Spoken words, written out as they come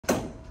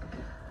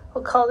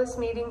We'll call this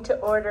meeting to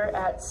order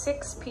at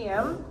 6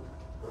 p.m.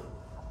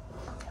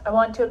 I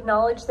want to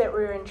acknowledge that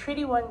we're in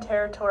Treaty 1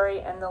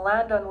 territory and the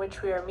land on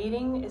which we are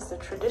meeting is the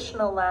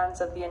traditional lands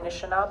of the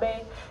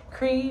Anishinaabe,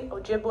 Cree,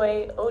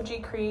 Ojibwe,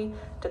 Oji-Cree,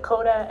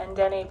 Dakota, and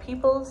Dene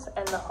peoples,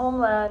 and the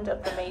homeland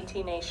of the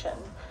Métis Nation.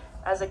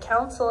 As a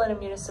council and a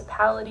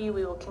municipality,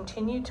 we will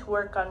continue to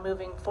work on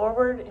moving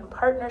forward in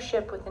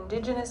partnership with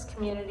Indigenous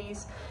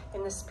communities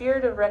in the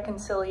spirit of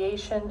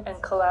reconciliation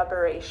and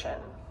collaboration.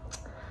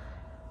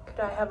 Could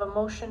I have a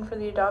motion for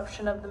the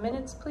adoption of the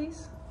minutes,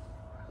 please?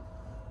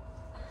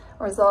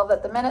 Resolved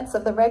that the minutes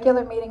of the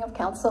regular meeting of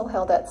council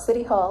held at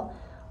City Hall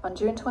on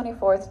June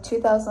 24th,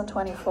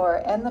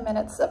 2024, and the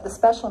minutes of the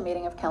special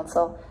meeting of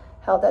council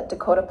held at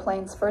Dakota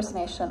Plains First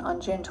Nation on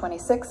June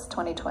 26,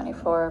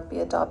 2024, be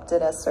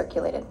adopted as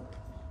circulated.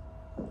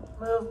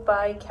 Moved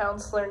by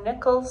Councillor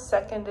Nichols,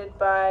 seconded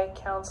by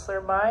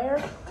Councillor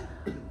Meyer.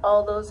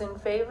 All those in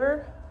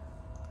favor?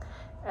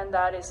 And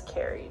that is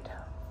carried.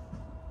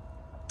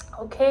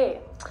 Okay,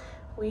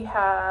 we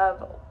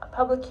have a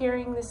public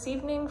hearing this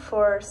evening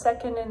for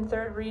second and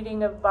third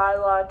reading of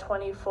bylaw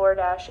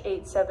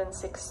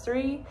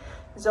 24-8763,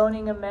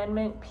 zoning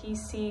amendment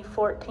PC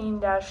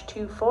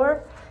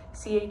 14-24,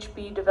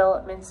 CHB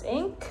Developments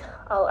Inc.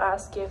 I'll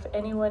ask if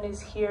anyone is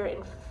here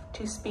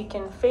to speak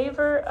in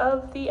favor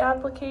of the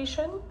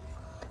application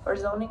or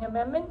zoning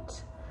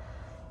amendment.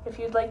 If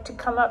you'd like to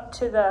come up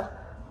to the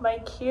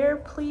mic here,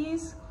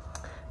 please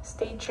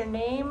state your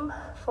name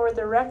for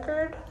the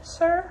record,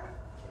 sir.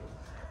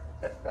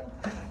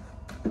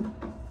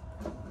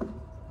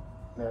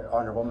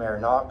 Honorable Mayor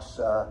Knox,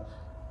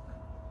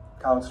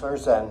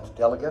 councillors and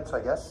delegates,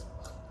 I guess.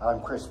 I'm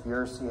Chris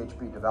Beer,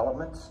 CHB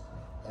Developments,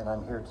 and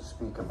I'm here to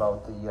speak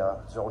about the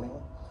zoning.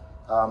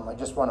 I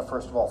just want to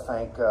first of all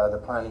thank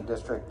the Planning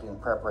District in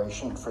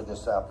preparation for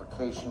this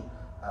application.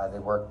 They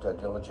worked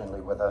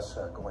diligently with us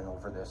going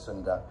over this,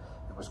 and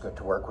it was good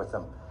to work with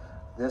them.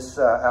 This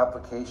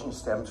application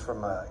stems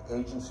from an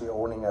agency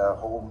owning a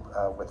home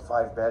with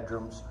 5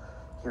 bedrooms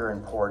here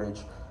in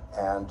Portage,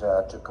 and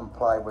to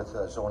comply with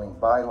zoning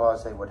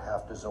bylaws, they would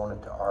have to zone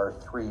it to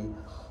R3,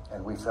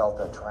 and we felt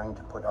that trying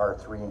to put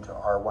R3 into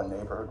R1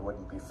 neighborhood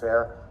wouldn't be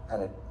fair,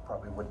 and it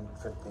probably wouldn't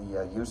fit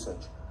the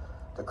usage.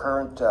 The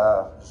current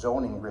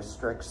zoning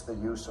restricts the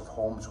use of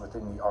homes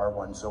within the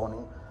R1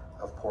 zoning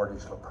of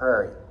Portage la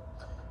Prairie.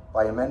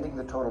 By amending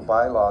the total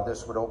bylaw,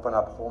 this would open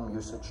up home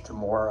usage to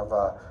more of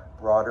a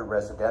broader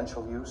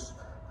residential use.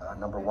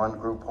 Number 1,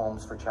 group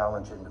homes for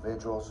challenged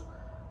individuals,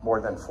 more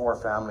than 4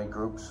 family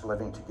groups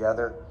living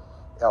together,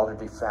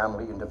 elderly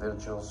family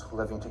individuals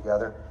living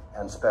together,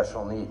 and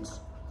special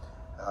needs.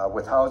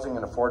 With housing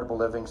and affordable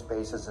living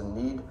spaces in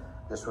need,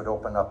 this would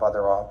open up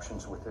other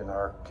options within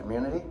our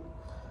community.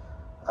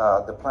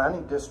 The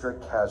Planning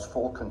District has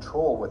full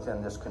control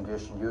within this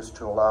condition use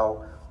to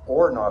allow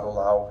or not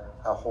allow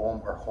a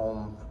home or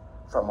home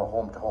from a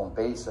home-to-home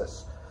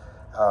basis.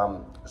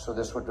 So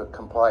this would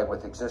comply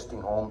with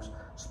existing homes,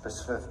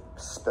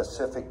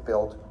 specific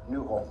built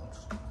new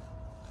homes.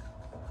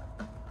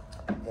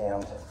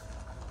 And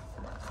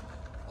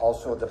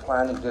also the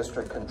Planning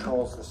District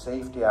controls the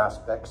safety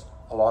aspects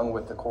along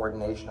with the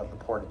coordination of the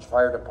Portage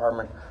Fire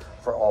Department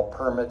for all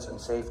permits and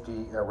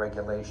safety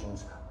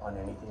regulations on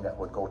anything that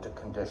would go to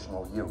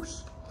conditional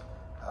use.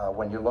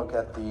 When you look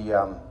at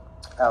the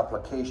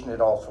application, it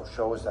also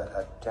shows that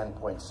at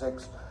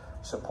 10.6,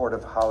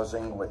 supportive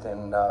housing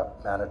within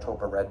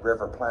Manitoba Red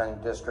River Planning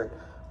District,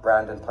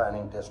 Brandon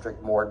Planning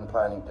District, Morden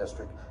Planning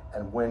District,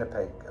 and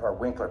Winnipeg or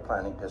Winkler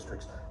Planning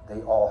Districts,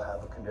 they all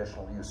have a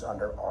conditional use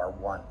under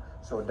R1.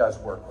 So it does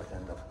work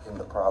within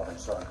the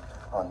province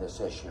on this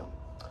issue.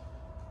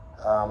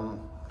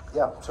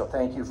 Yeah, so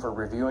thank you for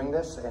reviewing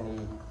this. Any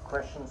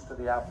questions to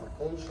the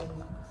application?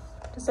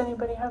 Does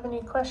anybody have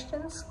any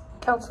questions?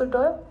 Councillor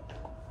Doyle?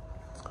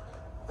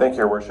 Thank you,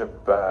 Your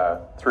Worship.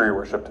 Through Your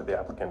Worship to the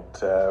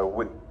applicant,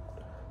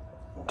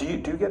 do you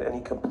get any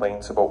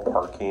complaints about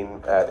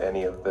parking at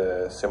any of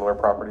the similar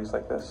properties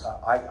like this?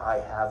 I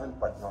haven't,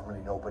 but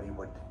normally nobody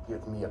would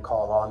give me a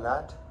call on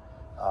that.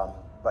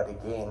 But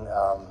again,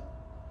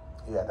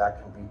 yeah,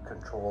 that can be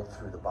controlled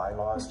through the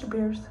bylaws. Mr.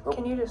 Beers,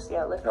 can you just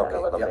lift that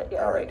a little bit?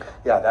 Yeah, all right.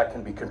 Yeah, that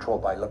can be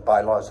controlled by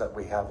bylaws that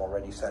we have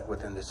already set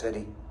within the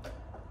city.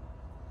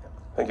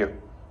 Thank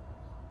you.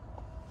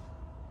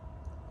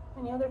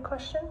 Any other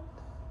question?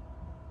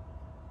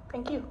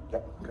 Thank you.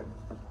 Yep, good.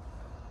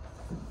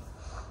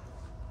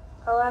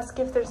 I'll ask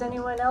if there's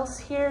anyone else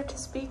here to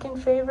speak in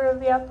favor of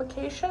the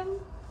application.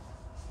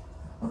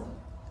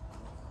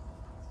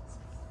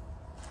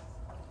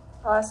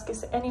 I'll ask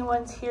if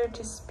anyone's here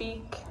to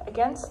speak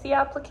against the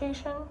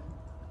application.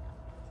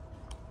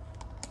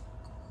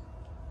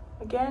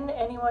 Again,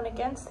 anyone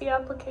against the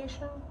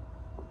application?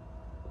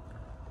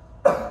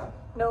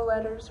 No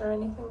letters or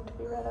anything to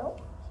be read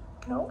out?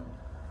 No?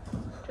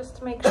 Just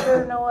to make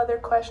sure, no other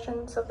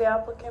questions of the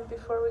applicant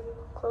before we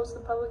close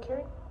the public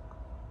hearing?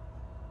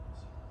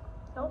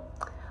 No?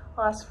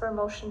 I'll ask for a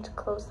motion to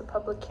close the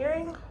public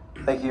hearing.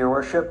 Thank you, Your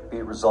Worship. Be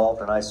it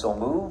resolved, and I so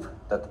move,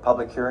 that the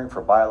public hearing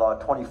for bylaw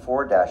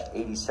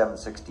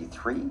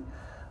 24-8763,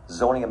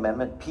 zoning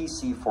amendment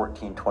PC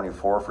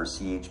 1424 for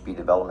CHP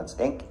Developments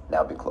Inc.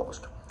 now be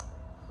closed.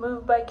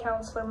 Moved by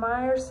Councillor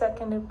Meyer,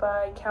 seconded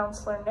by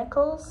Councillor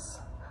Nichols.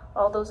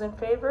 All those in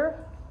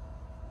favor?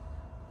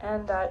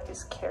 And that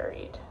is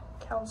carried.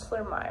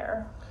 Councillor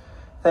Meyer.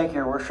 Thank you,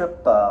 Your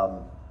Worship.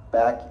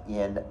 Back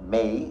in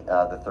May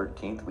the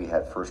 13th, we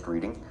had first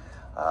reading,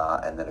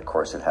 and then of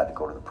course it had to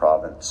go to the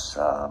province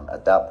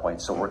at that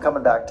point. So we're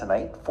coming back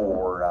tonight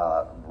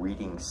for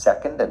reading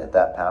second, and if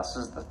that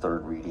passes, the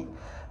third reading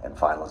and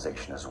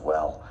finalization as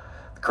well.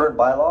 The current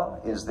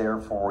bylaw is there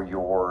for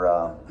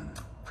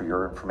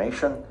your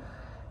information.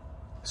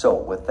 So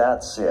with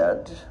that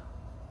said,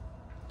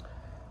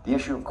 the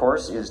issue, of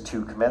course, is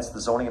to commence the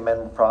zoning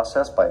amendment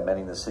process by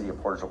amending the City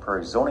of Portage la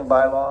Prairie zoning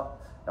bylaw,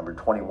 number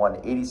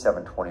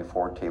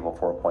 218724, table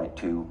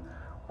 4.2,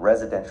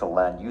 residential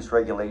land use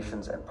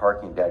regulations and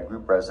parking dead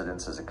group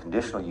residence as a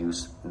conditional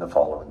use in the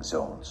following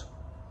zones.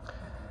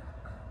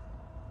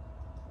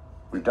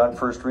 We've done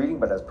first reading,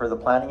 but as per the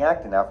Planning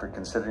Act and after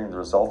considering the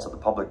results of the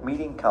public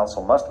meeting,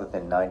 Council must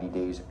within 90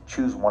 days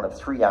choose one of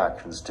three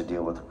actions to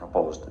deal with the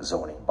proposed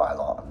zoning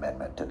bylaw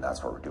amendment, and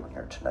that's what we're doing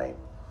here tonight.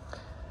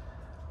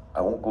 I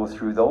won't go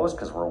through those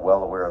because we're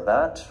well aware of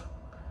that.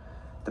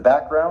 The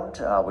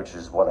background, which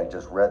is what I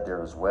just read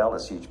there as well,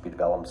 is CHP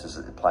Developments is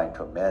applying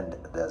to amend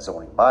the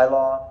zoning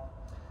bylaw.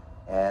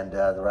 And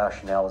the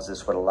rationale is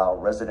this would allow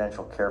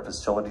residential care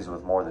facilities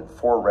with more than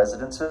 4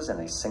 residences in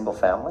a single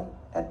family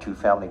and 2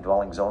 family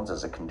dwelling zones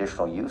as a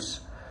conditional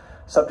use,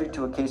 subject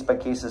to a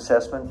case-by-case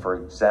assessment. For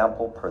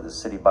example, per the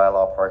city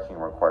bylaw, parking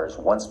requires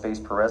 1 space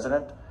per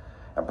resident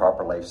and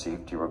proper life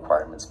safety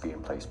requirements be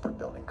in place per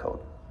building code.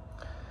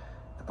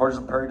 The Portage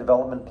la Prairie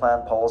Development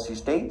Plan policy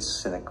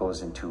states, and it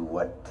goes into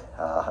what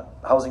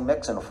housing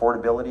mix and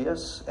affordability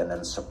is, and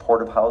then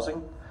supportive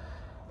housing,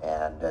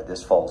 and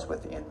this falls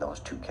within those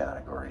 2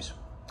 categories.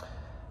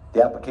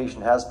 The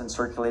application has been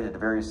circulated to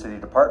various city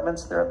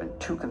departments. There have been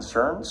 2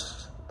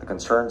 concerns. The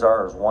concerns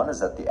are, one is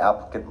that the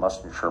applicant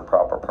must ensure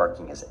proper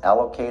parking is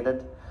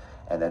allocated,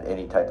 and that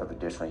any type of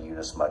additional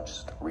units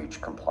must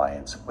reach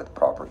compliance with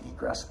proper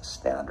egress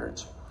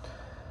standards.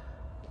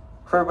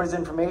 For everybody's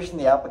information,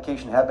 the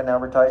application had been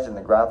advertised in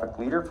the Graphic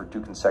Leader for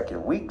 2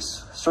 consecutive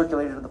weeks,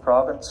 circulated to the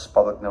province,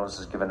 public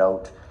notices given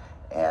out,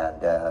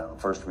 and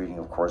first reading,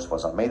 of course,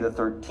 was on May the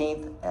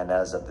 13th, and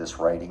as of this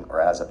writing,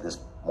 or as of this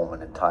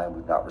moment in time,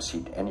 we've not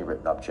received any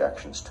written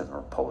objections to the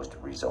proposed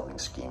rezoning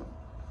scheme.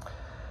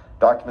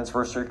 Documents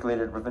were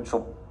circulated to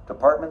provincial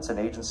departments and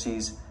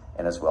agencies,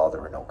 and as well,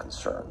 there were no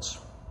concerns.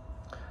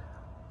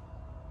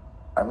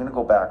 I'm going to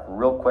go back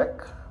real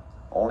quick,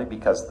 only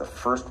because the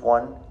first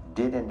one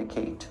did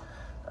indicate,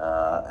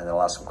 and then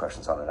I'll ask some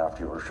questions on it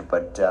after, Your Worship,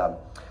 but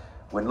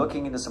when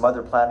looking into some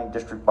other planning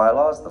district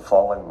bylaws, the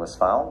following was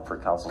found for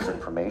Council's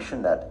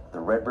information: that the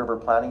Red River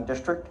Planning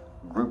District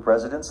group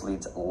residence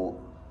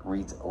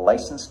reads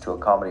licensed to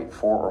accommodate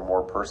 4 or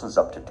more persons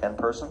up to 10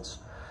 persons,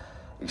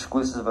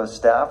 exclusive of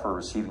staff or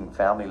receiving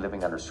family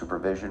living under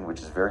supervision,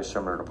 which is very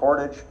similar to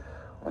Portage,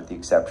 with the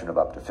exception of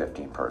up to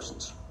 15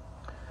 persons.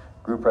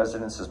 Group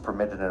residence is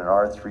permitted in an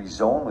R3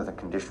 zone with a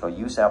conditional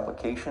use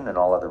application in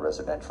all other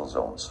residential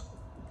zones.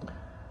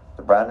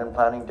 The Brandon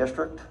Planning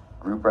District,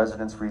 group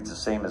residence reads the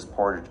same as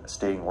Portage,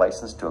 stating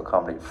licensed to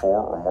accommodate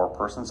 4 or more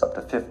persons up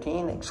to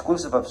 15,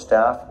 exclusive of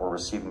staff or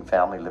receiving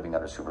family living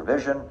under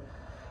supervision,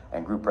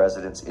 and group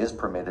residence is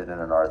permitted in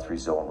an R3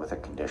 zone with a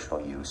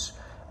conditional use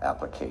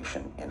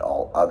application in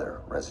all other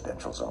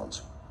residential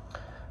zones.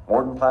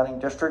 Morden Planning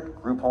District,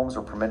 group homes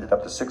are permitted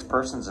up to 6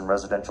 persons in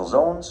residential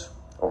zones.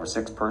 Over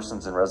 6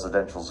 persons in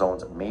residential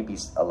zones may be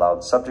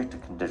allowed subject to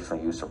conditional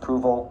use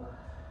approval.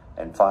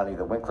 And finally,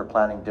 the Winkler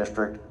Planning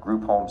District,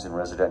 group homes in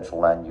residential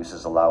land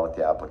uses allowed with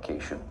the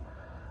application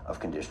of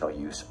conditional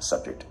use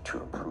subject to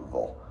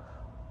approval.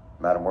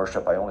 Madam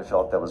Worship, I only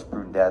felt that was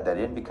prudent to add that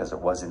in because it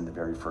was in the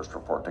very first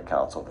report to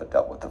Council that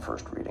dealt with the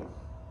first reading.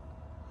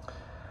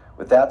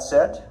 With that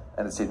said,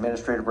 and it's the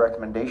administrative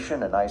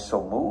recommendation, and I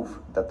so move,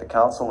 that the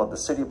Council of the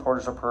City of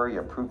Portage la Prairie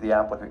approve the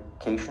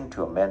application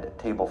to amend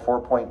Table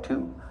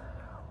 4.2,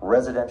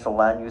 Residential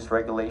Land Use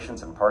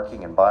Regulations and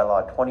Parking in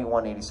Bylaw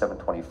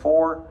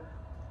 218724,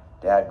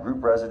 to add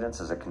group residence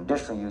as a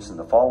conditional use in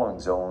the following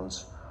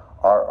zones: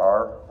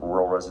 RR,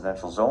 Rural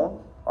Residential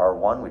Zone;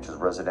 R1, which is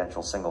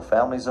Residential Single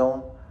Family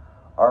Zone;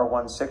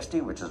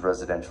 R160, which is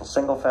Residential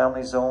Single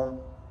Family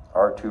Zone;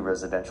 R2,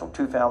 Residential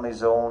 2 Family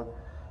Zone;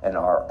 and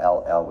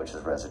RLL, which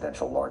is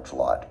Residential Large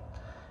Lot.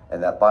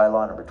 And that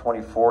bylaw number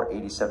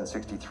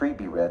 248763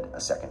 be read a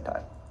second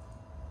time.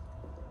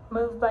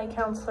 Moved by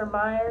Councillor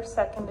Meyer,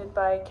 seconded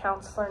by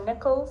Councillor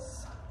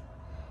Nichols.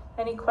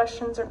 Any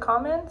questions or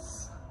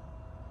comments?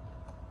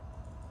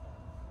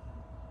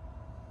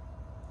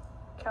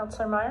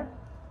 Councillor Meyer?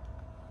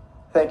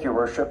 Thank you,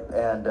 Worship,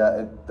 and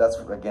that's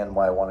again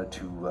why I wanted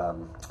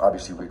to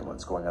obviously read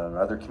what's going on in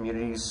other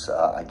communities.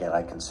 Again,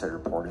 I consider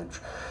Portage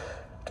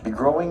to be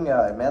growing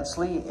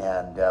immensely,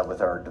 and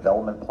with our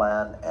development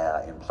plan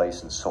in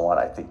place and so on,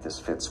 I think this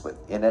fits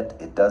within it.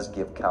 It does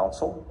give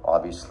Council,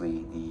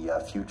 obviously, the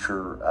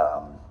future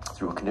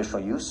through a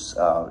conditional use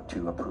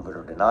to approve it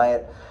or deny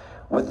it.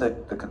 with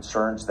the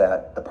concerns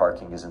that the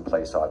parking is in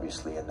place,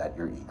 obviously, and that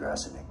your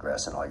egress and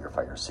ingress and all your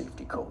fire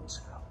safety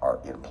codes are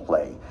in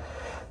play.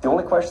 The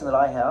only question that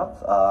I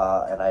have,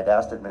 and I'd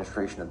asked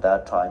administration at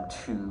that time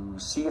to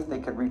see if they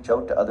could reach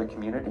out to other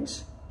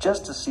communities,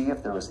 just to see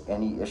if there was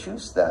any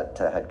issues that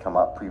had come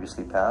up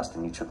previously passed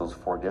in each of those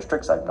 4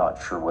 districts. I'm not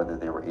sure whether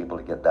they were able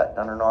to get that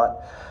done or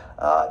not,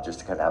 just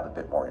to kind of have a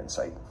bit more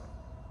insight.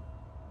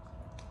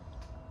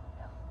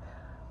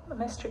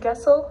 Mr.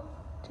 Gessel,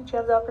 did you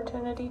have the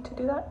opportunity to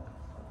do that?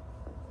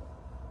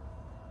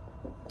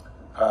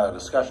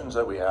 Discussions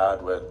that we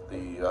had with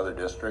the other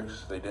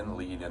districts, they didn't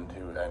lead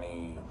into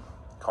any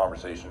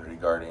conversations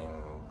regarding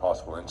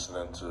possible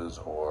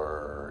incidences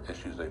or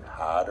issues they've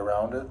had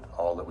around it.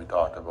 All that we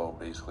talked about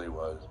basically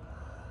was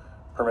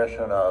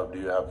permission of, do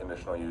you have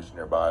conditional use in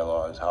your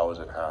bylaws, how is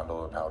it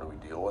handled, and how do we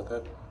deal with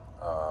it.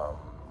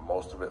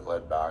 Most of it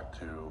led back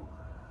to,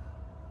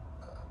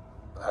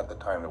 at the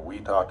time that we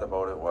talked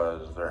about it,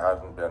 was there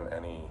hasn't been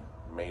any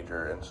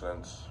major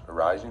incidents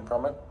arising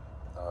from it.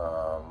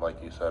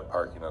 Like you said,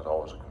 parking is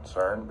always a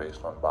concern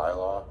based on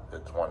bylaw.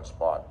 It's 1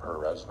 spot per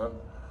resident.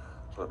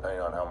 So depending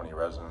on how many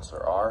residents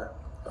there are,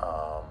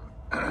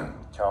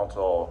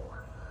 council,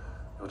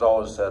 it was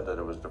always said that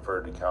it was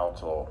deferred to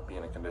council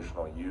being a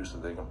conditional use,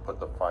 that they can put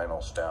the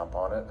final stamp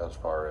on it as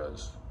far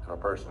as if a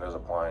person is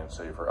applying,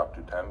 say, for up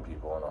to 10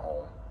 people in a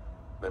home,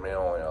 they may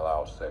only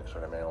allow 6 or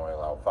they may only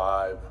allow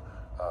 5,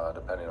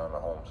 depending on the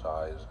home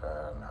size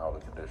and how the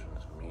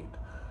conditions meet.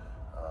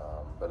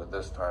 But at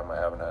this time, I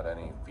haven't had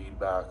any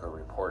feedback or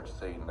reports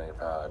saying they've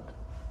had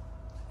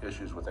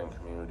issues within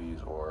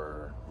communities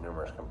or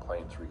numerous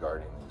complaints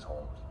regarding these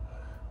homes.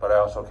 But I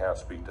also can't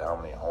speak to how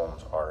many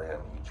homes are in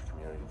each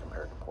community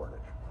compared to Portage.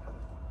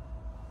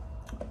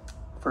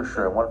 For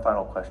sure. One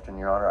final question,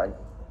 Your Honor.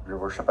 Your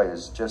Worship,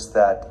 is just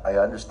that I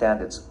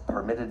understand it's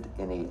permitted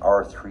in a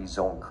R3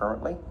 zone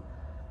currently.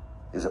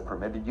 Is it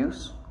permitted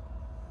use?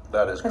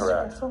 That is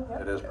correct.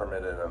 Yeah. It is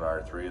permitted in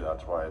R3.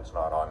 That's why it's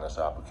not on this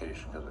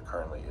application, because it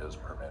currently is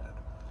permitted.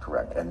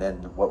 Correct. And then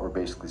what we're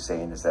basically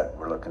saying is that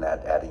we're looking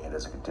at adding it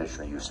as a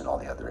conditional use in all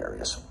the other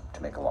areas,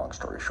 to make a long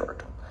story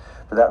short.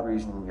 For that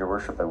reason, Your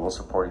Worship, I will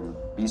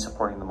be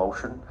supporting the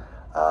motion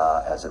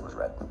as it was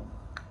read.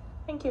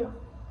 Thank you.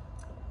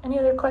 Any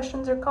other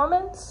questions or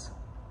comments?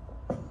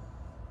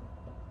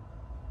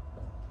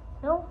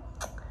 No?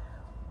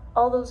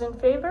 All those in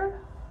favor?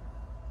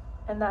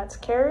 And that's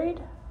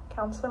carried.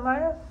 Councillor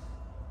Meyer?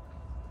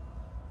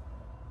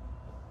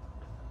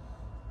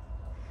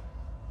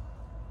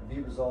 Be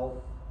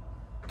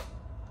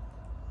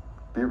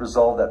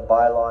resolved that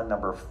bylaw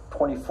number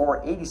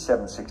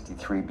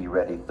 248763 be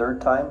read a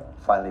 3rd time,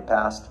 finally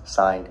passed,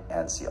 signed,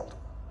 and sealed.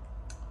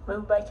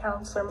 Moved by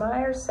Councillor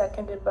Meyer,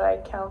 seconded by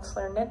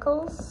Councillor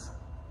Nichols.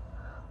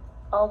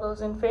 All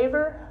those in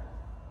favor?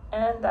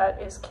 And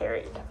that is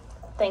carried.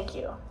 Thank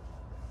you.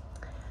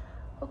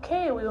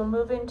 Okay, we will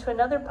move into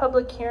another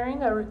public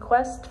hearing, a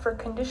request for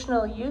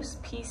conditional use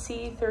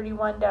PC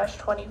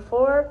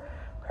 31-24,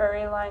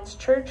 Prairie Alliance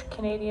Church,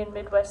 Canadian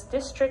Midwest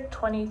District,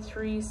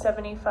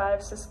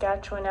 2375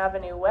 Saskatchewan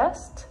Avenue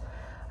West.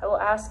 I will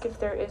ask if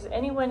there is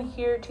anyone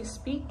here to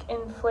speak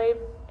in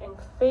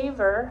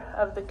favor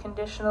of the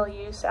conditional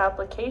use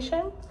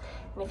application.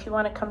 And if you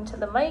want to come to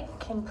the mic,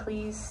 and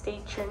please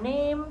state your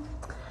name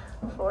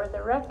for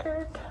the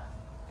record.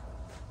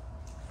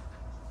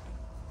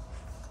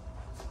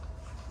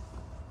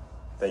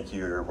 Thank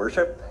you, Your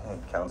Worship,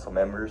 and council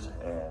members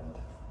and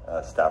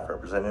staff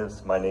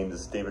representatives. My name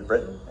is David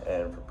Britton,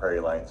 and for Prairie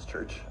Alliance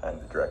Church, I'm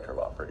the Director of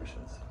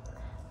Operations.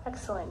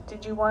 Excellent.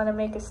 Did you want to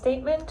make a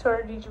statement,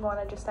 or did you want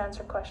to just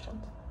answer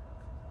questions?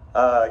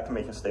 I can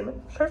make a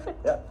statement.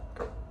 Perfect. Yeah.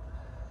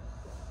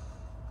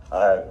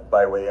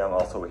 By the way, I'm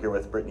also here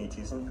with Brittany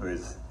Thiessen, who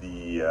is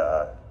the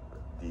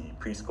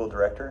preschool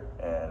director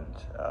and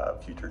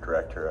future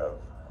director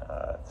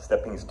of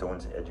Stepping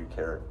Stones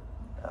Educare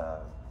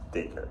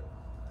Daycare.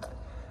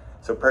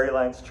 So Prairie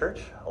Alliance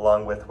Church,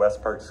 along with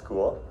West Park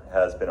School,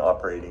 has been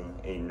operating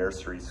a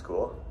nursery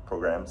school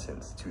program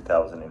since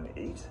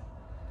 2008.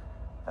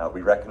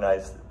 We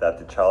recognize that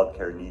the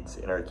childcare needs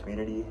in our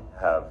community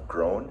have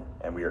grown,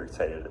 and we are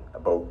excited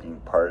about being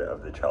part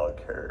of the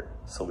childcare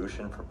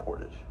solution for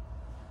Portage.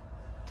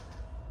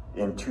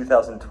 In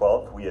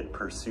 2012, we had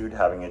pursued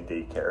having a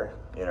daycare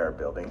in our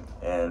building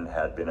and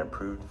had been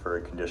approved for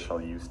a conditional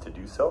use to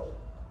do so.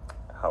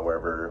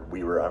 However,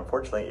 we were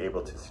unfortunately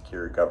able to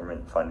secure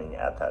government funding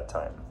at that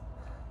time,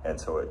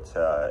 and so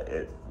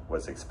it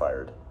was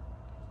expired.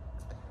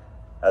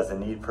 As the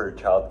need for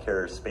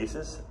childcare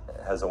spaces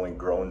has only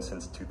grown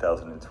since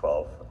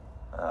 2012,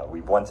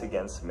 we've once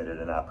again submitted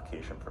an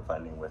application for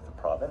funding with the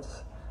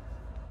province,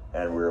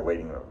 and we're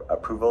awaiting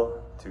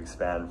approval to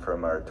expand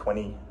from our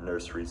 20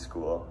 nursery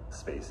school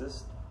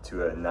spaces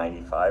to a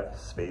 95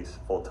 space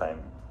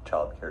full-time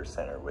childcare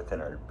center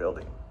within our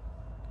building.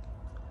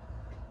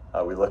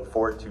 We look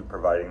forward to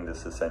providing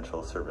this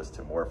essential service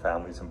to more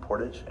families in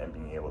Portage and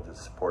being able to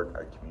support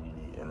our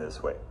community in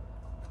this way.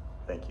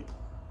 Thank you.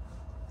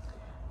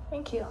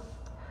 Thank you.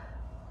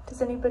 Does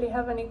anybody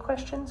have any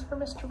questions for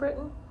Mr.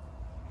 Britton?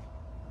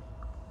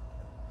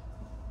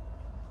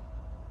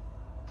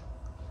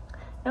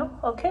 No?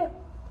 Okay,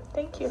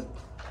 thank you.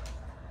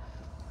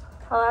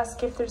 I'll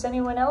ask if there's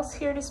anyone else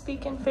here to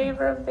speak in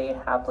favor of the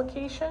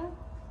application.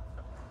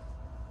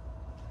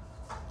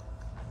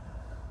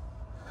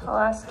 I'll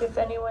ask if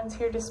anyone's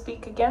here to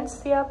speak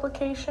against the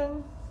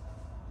application.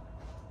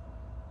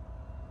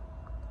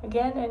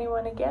 Again,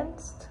 anyone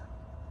against?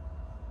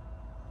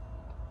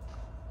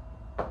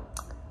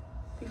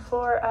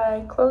 Before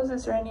I close,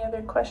 is there any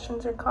other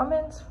questions or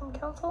comments from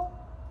council?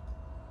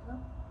 No?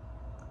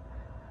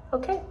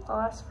 Okay,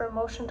 I'll ask for a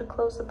motion to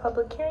close the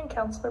public hearing.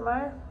 Councillor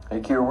Meyer.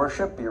 Thank you, Your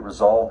Worship. Be it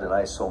resolved, and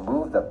I so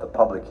move that the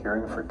public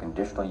hearing for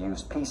conditional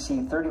use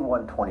PC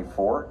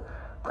 3124,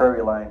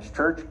 Prairie Lions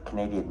Church,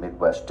 Canadian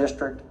Midwest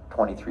District,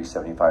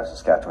 2375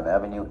 Saskatchewan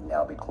Avenue,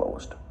 now be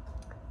closed.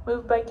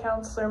 Moved by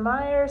Councillor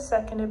Meyer,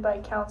 seconded by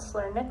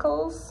Councillor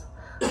Nichols.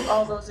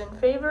 All those in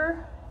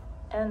favor?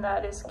 And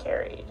that is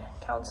carried.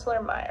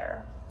 Councillor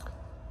Meyer.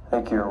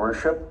 Thank you, Your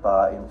Worship.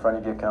 In front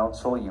of you,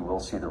 Council, you will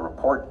see the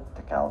report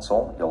to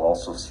Council. You'll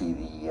also see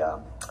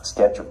the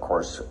sketch, of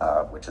course,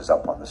 which is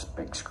up on this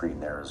big screen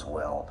there as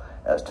well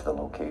as to the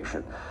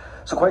location.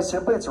 So quite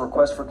simply, it's a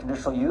request for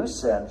conditional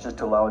use and just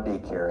to allow a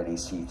daycare at a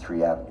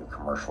C3 Avenue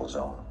commercial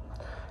zone.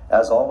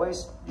 As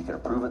always, you can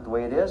approve it the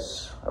way it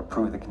is,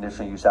 approve the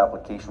conditional use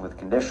application with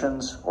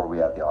conditions, or we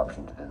have the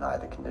option to deny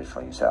the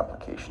conditional use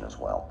application as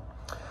well.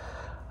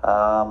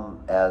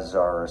 As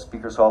our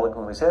speaker so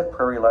eloquently said,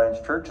 Prairie Lions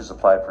Church has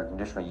applied for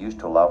conditional use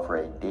to allow for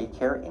a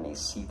daycare in a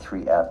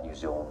C3 Avenue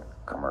zone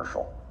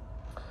commercial.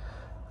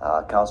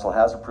 Council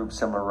has approved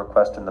similar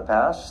requests in the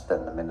past,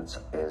 and the minutes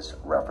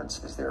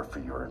reference is there for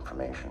your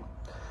information.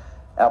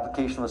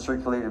 Application was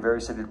circulated to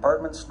various city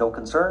departments, no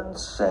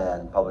concerns,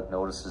 and public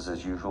notices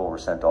as usual were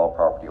sent to all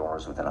property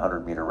owners within a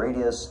 100-meter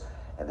radius,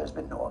 and there's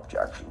been no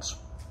objections.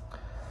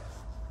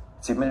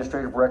 It's the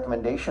administrative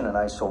recommendation, and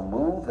I so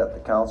move that the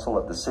Council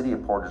of the City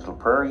of Portage la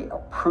Prairie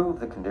approve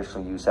the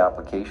conditional use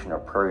application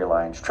of Prairie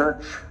Lions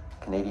Church,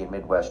 Canadian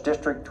Midwest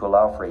District, to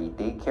allow for a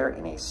daycare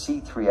in a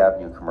C3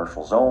 Avenue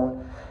commercial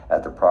zone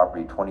at the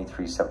property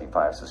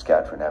 2375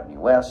 Saskatchewan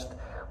Avenue West,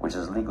 which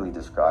is legally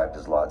described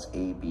as lots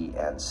A, B,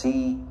 and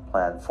C,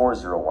 Plan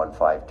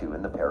 40152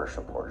 in the parish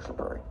of Portage la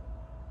Prairie.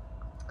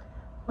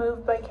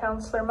 Moved by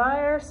Councillor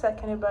Meyer,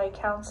 seconded by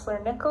Councillor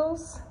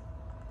Nichols.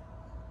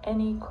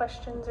 Any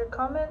questions or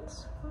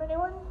comments from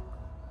anyone?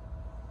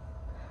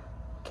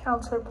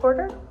 Councillor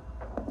Porter?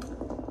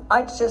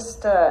 I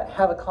just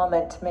have a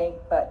comment to make,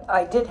 but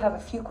I did have a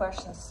few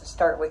questions to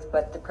start with,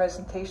 but the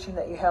presentation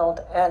that you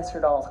held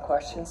answered all the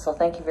questions, so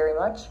thank you very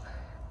much.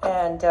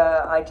 And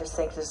I just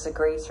think this is a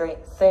great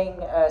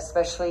thing,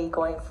 especially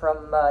going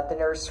from the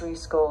nursery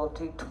school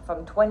to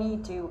from 20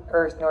 to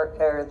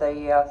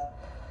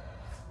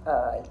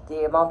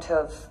the amount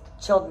of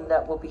children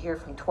that will be here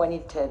from 20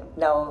 to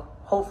now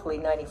hopefully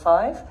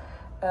 95.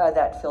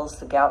 That fills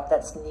the gap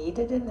that's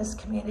needed in this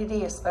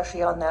community,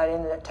 especially on that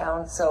end of the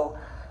town. So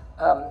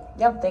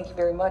yeah, thank you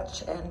very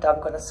much, and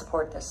I'm going to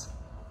support this.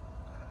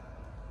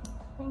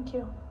 Thank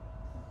you.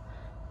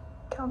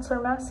 Councillor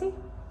Massey?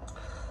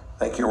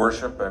 Thank you,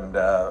 Worship, and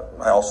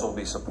I also will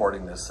be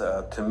supporting this.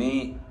 To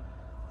me,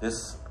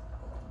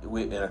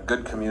 in a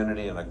good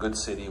community, in a good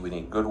city, we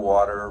need good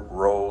water,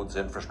 roads,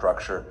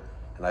 infrastructure,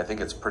 and I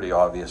think it's pretty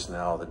obvious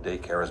now that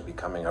daycare is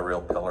becoming a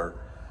real pillar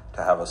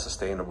to have a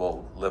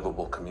sustainable,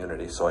 livable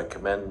community. So I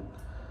commend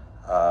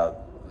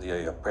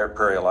the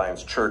Prairie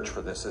Lions Church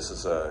for this. This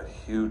is a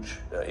huge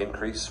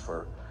increase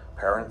for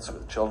parents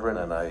with children,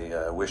 and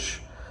I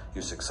wish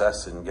you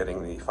success in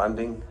getting the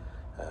funding.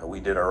 We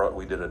did a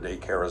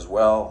daycare as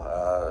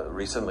well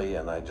recently,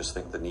 and I just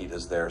think the need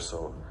is there.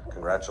 So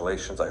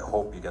congratulations. I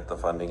hope you get the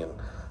funding, and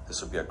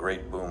this would be a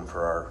great boom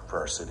for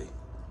our city.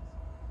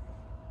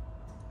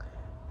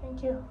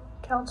 Thank you.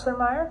 Councillor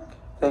Meyer?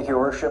 Thank you,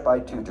 Worship. I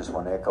too just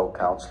want to echo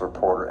Councillor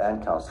Porter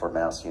and Councillor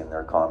Massey in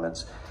their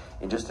comments.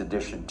 In just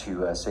addition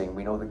to saying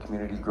we know the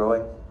community is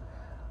growing,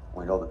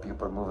 we know that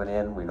people are moving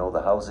in, we know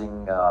the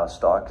housing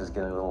stock is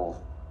getting a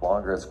little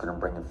longer, it's going to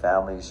bring in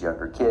families,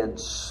 younger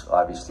kids.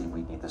 Obviously,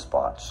 we need the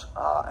spots.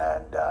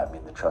 I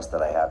mean, the trust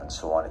that I have and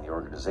so on in the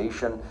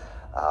organization,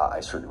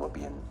 I certainly will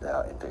be in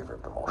favor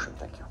of the motion.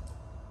 Thank you.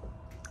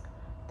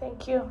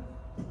 Thank you.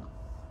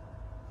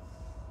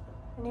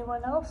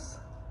 Anyone else?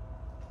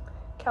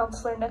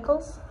 Councillor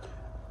Nichols?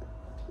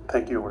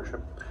 Thank you,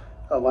 Worship.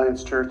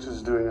 Lions Church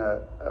is doing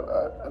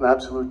an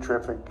absolute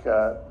terrific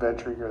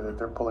venture here that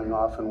they're pulling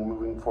off and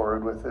moving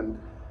forward with, and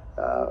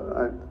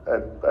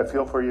I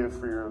feel for you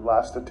for your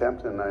last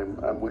attempt, and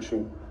I'm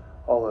wishing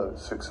all the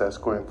success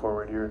going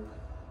forward here.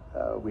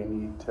 We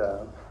need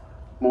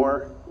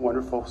more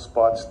wonderful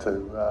spots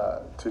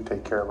to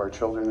take care of our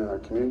children in our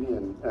community,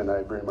 and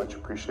I very much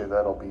appreciate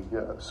that. I'll be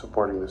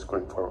supporting this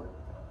going forward.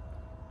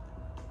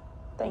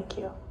 Thank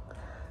you.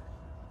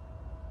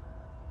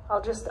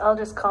 I'll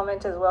just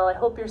comment as well. I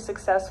hope you're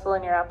successful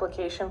in your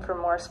application for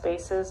more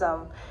spaces.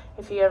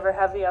 If you ever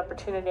have the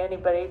opportunity,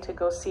 anybody, to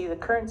go see the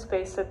current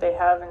space that they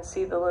have and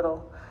see the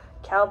little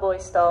cowboy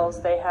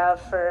stalls they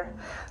have for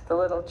the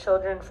little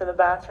children for the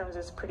bathrooms,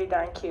 is pretty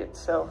darn cute.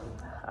 So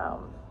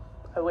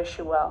I wish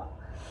you well.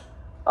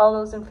 All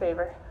those in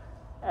favor?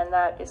 And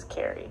that is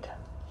carried.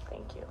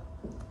 Thank you.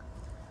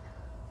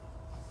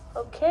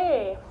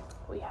 Okay,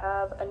 we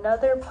have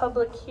another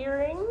public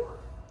hearing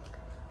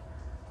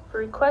for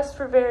request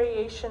for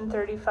variation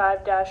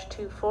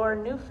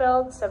 35-24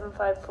 Neufeld,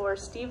 754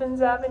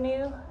 Stevens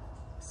Avenue,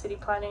 City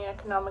Planning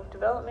Economic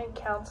Development,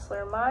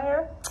 Councillor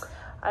Meyer.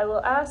 I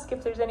will ask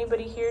if there's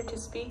anybody here to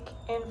speak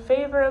in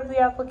favor of the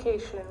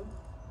application.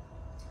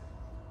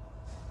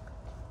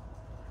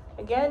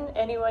 Again,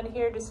 anyone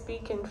here to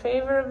speak in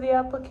favor of the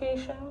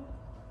application?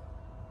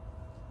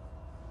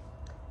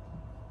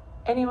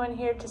 Anyone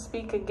here to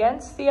speak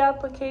against the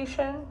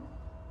application?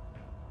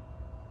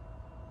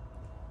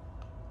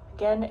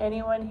 Again,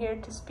 anyone here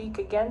to speak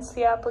against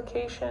the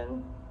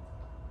application?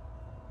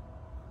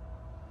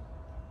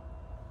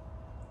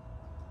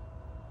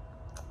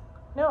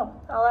 No.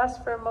 I'll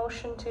ask for a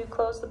motion to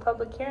close the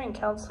public hearing.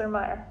 Councillor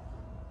Meyer.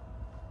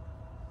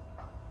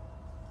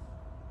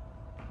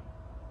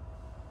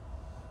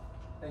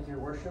 Thank you,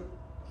 Your Worship.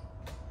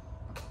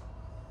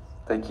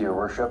 Thank you, Your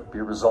Worship. Be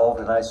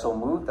resolved, and I so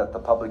move that the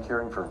public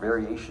hearing for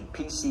variation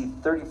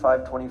PC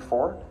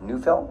 3524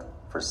 Neufeld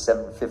for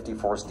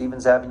 754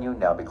 Stevens Avenue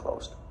now be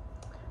closed.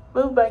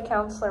 Moved by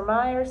Councillor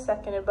Meyer,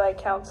 seconded by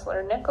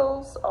Councillor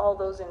Nichols. All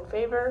those in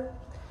favor?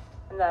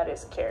 And that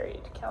is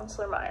carried.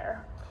 Councillor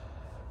Meyer.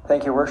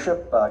 Thank you, Your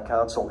Worship.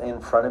 Council,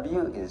 in front of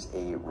you is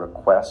a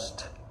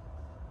request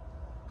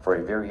for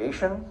a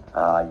variation.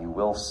 You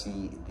will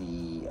see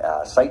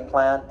the site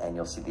plan, and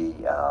you'll see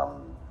the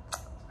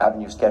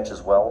avenue sketch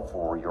as well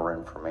for your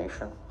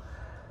information.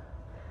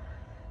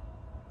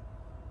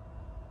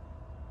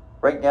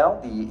 Right now,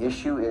 the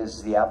issue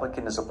is the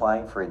applicant is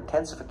applying for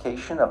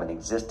intensification of an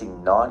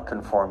existing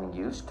non-conforming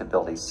use to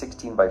build a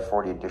 16 by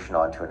 40 addition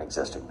onto an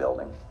existing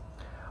building.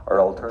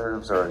 Our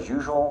alternatives are as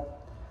usual.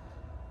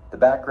 The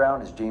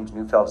background is James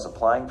Neufeld is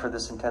applying for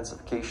this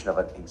intensification of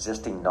an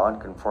existing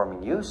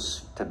non-conforming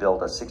use to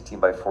build a 16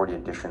 by 40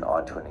 addition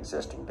onto an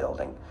existing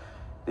building.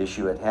 The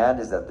issue at hand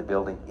is that the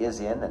building is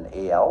in an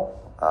AL,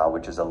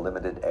 which is a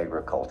limited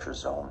agriculture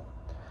zone.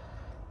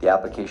 The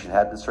application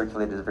had been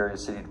circulated to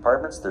various city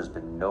departments. There's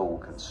been no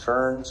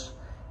concerns.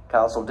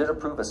 Council did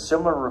approve a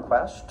similar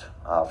request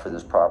for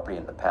this property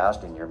in the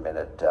past, and your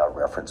minute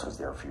reference was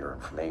there for your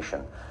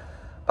information.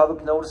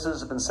 Public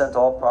notices have been sent to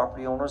all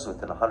property owners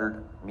within a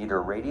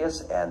 100-meter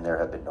radius, and there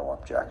have been no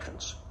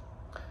objections.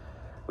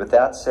 With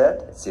that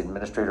said, it's the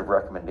administrative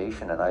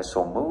recommendation, and I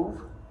so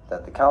move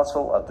that the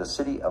Council of the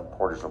City of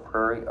Portage la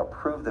Prairie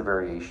approve the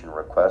variation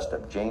request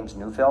of James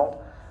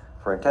Neufeld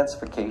for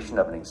intensification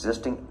of an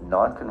existing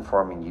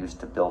non-conforming use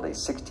to build a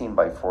 16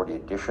 by 40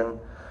 addition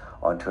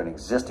onto an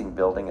existing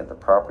building at the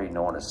property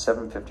known as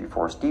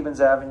 754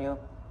 Stevens Avenue,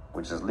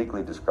 which is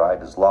legally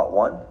described as Lot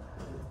 1,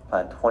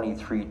 Plan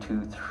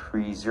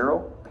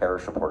 23230,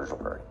 Parish of Portage la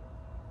Prairie.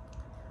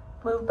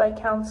 Moved by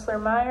Councillor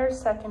Meyer,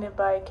 seconded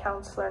by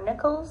Councillor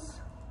Nichols.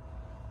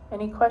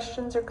 Any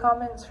questions or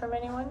comments from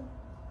anyone?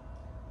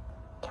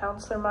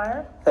 Councillor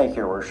Meyer. Thank you,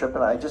 Your Worship.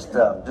 And I just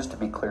to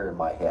be clear in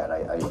my head,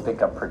 I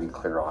think I'm pretty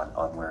clear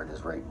on where it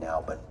is right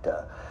now, but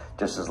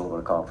just as a little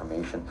bit of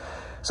confirmation.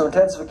 So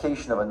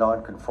intensification of a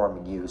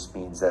non-conforming use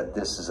means that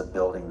this is a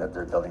building that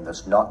they're building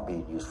that's not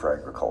being used for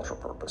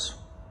agricultural purpose.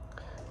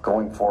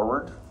 Going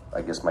forward,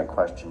 I guess my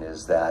question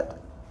is that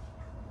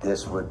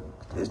this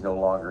is no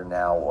longer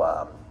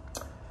now,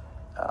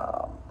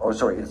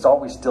 it's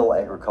always still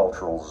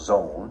agricultural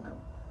zone,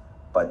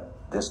 but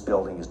this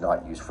building is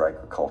not used for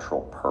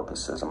agricultural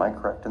purposes. Am I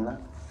correct in that?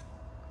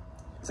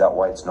 Is that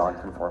why it's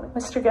non-conforming?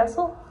 Mr.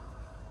 Gessel?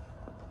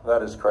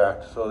 That is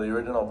correct. So the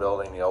original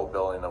building, the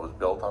outbuilding that was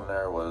built on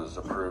there, was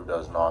approved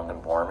as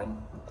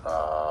non-conforming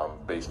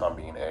based on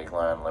being ag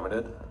land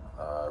limited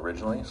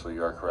originally. So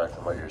you are correct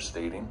in what you're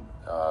stating.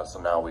 So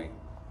now we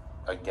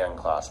again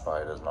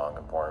classify it as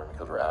non-conforming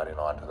because we're adding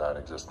on to that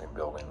existing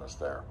building that's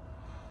there.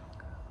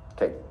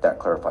 Okay, that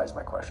clarifies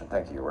my question.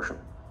 Thank you, Your Worship.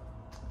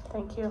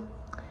 Thank you.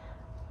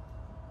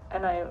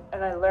 And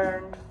I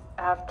learned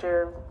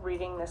after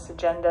reading this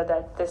agenda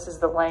that this is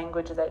the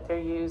language that they're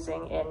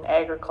using in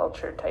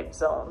agriculture type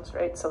zones,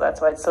 right? So that's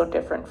why it's so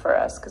different for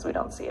us, because we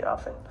don't see it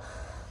often.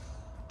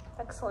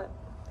 Excellent.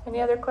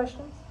 Any other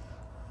questions?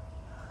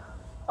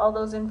 All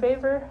those in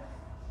favor?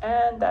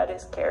 And that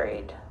is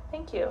carried.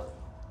 Thank you.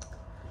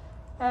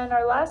 And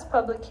our last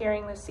public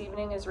hearing this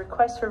evening is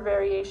request for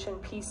variation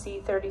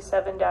PC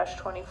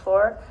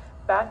 37-24.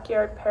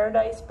 Backyard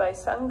Paradise by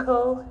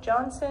Sunco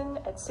Johnson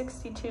at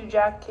 62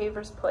 Jack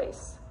Cavers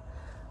Place.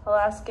 I'll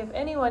ask if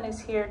anyone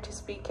is here to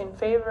speak in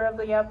favor of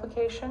the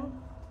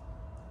application.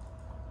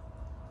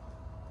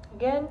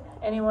 Again,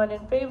 anyone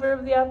in favor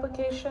of the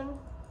application?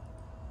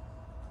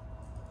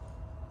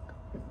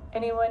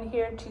 Anyone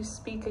here to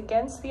speak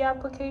against the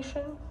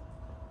application?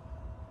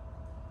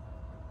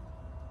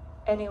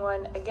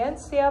 Anyone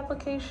against the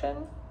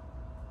application?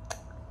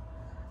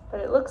 But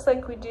it looks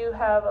like we do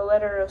have a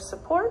letter of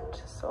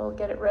support, so I'll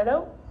get it read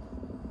out.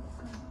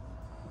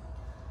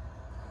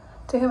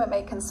 To whom it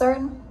may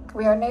concern,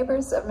 we are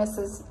neighbors of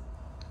Mrs.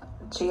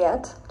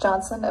 Giette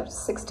Johnson of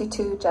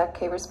 62 Jack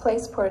Cavers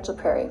Place, Portage la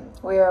Prairie.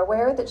 We are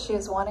aware that she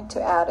is wanting to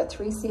add a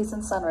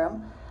 3-season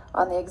sunroom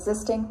on the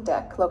existing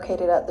deck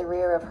located at the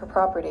rear of her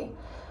property.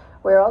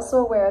 We are also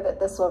aware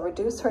that this will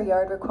reduce her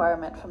yard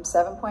requirement from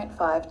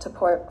 7.5 to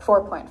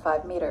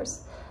 4.5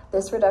 meters.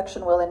 This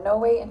reduction will in no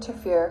way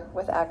interfere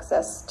with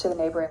access to the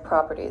neighboring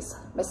properties.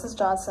 Mrs.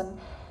 Johnson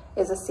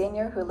is a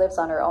senior who lives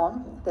on her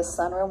own. This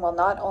sunroom will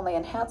not only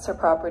enhance her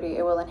property,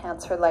 it will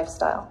enhance her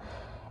lifestyle.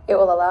 It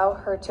will allow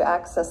her to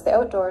access the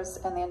outdoors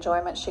and the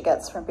enjoyment she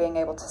gets from being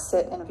able to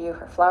sit and view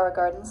her flower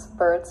gardens,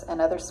 birds, and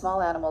other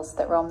small animals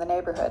that roam the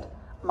neighborhood,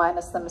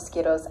 minus the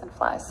mosquitoes and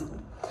flies.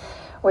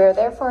 We are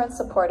therefore in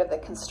support of the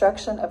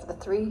construction of the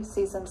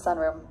 3-season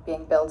sunroom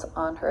being built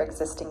on her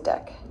existing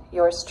deck.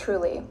 Yours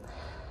truly,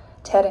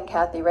 Ted and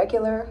Kathy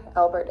Regular,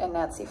 Albert and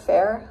Nancy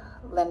Fair,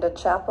 Linda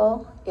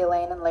Chappell,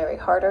 Elaine and Larry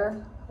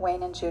Harder,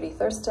 Wayne and Judy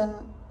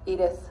Thurston,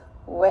 Edith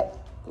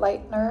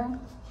Wegleitner,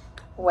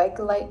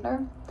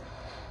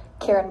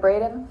 Karen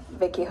Braden,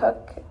 Vicky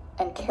Hook,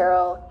 and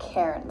Carol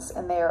Cairns,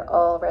 and they are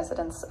all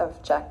residents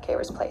of Jack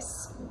Cavers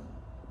Place.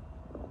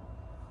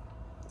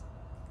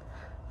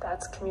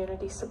 That's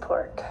community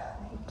support.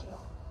 Thank you.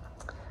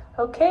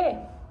 Okay,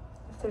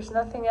 if there's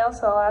nothing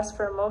else, I'll ask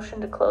for a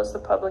motion to close the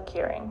public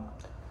hearing.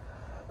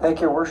 Thank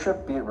you, Your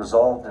Worship. Be it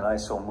resolved, and I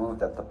so move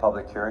that the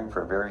public hearing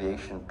for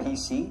variation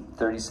PC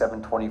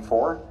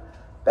 3724,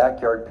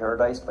 Backyard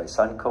Paradise by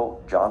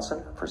Sunco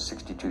Johnson for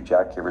 62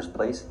 Jack Cavers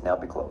Place now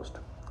be closed.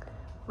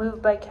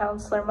 Moved by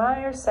Councillor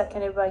Meyer,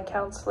 seconded by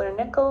Councillor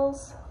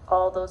Nichols.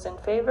 All those in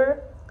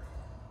favor?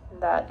 And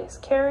that is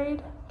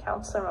carried.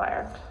 Councillor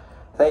Meyer.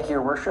 Thank you,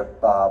 Your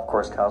Worship. Of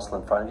course, Council,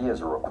 in front of you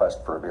is a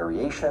request for a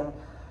variation.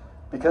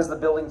 Because the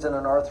building's in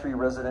an R3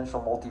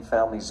 residential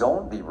multifamily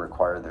zone, they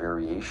require the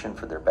variation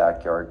for their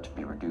backyard to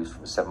be reduced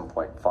from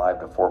 7.5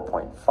 to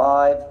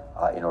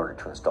 4.5 in order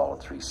to install a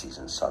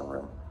 3-season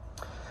sunroom.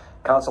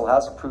 Council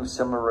has approved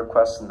similar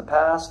requests in the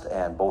past,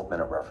 and both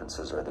minute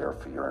references are there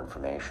for your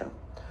information.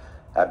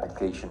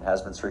 Application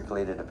has been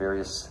circulated to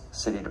various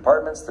city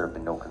departments. There have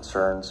been no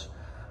concerns.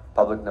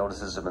 Public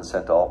notices have been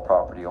sent to all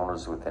property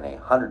owners within a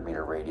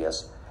 100-meter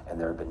radius, and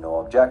there have been no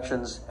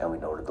objections, and we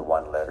noted the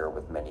one letter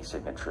with many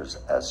signatures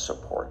as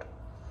support.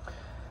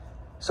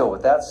 So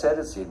with that said,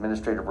 it's the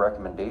administrative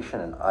recommendation,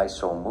 and I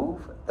so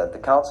move that the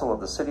Council of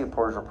the City of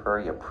Portage la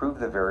Prairie approve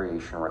the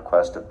variation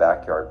request of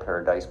Backyard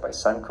Paradise by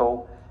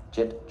Sunco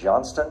Giette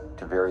Johnston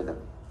to vary the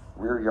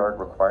rear yard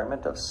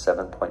requirement of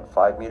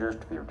 7.5 meters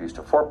to be reduced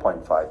to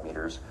 4.5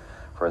 meters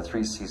for a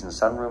 3-season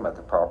sunroom at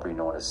the property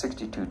known as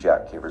 62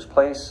 Jack Cavers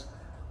Place,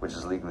 which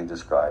is legally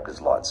described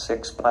as Lot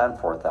 6, Plan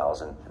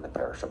 4000 in the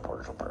parish of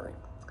Portage la Prairie.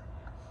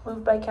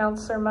 Moved by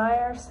Councillor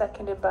Meyer,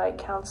 seconded by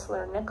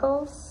Councillor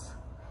Nichols.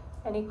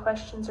 Any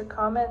questions or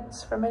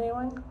comments from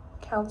anyone?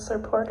 Councillor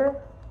Porter?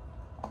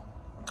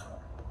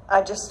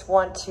 I just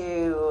want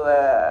to,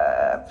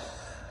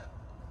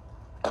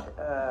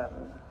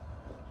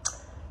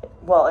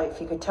 well,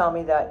 if you could tell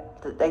me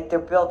that they're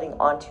building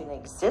onto an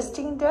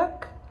existing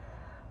deck,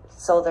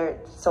 so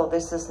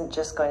this isn't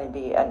just going to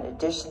be an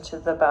addition to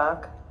the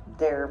back.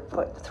 They're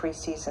putting the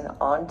 3-season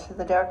onto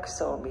the deck,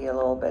 so it'll be a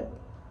little bit,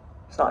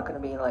 it's not going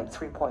to be like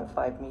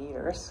 3.5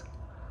 meters.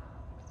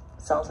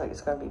 Sounds like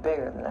it's going to be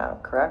bigger than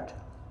that, correct?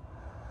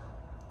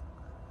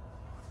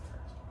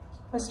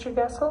 Mr.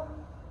 Gessel?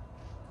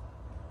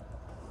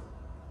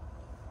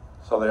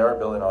 So they are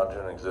building onto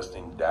an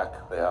existing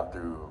deck. They have to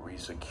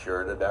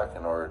re-secure the deck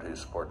in order to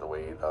support the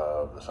weight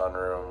of the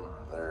sunroom.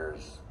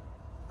 There's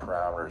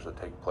parameters that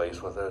take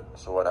place with it.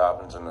 So what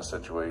happens in this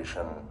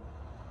situation,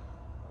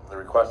 the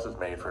request is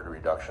made for the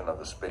reduction of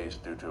the space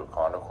due to a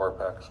condo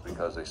corpex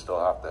because they still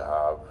have to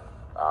have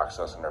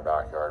access in their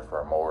backyard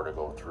for a mower to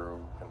go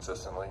through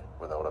consistently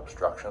without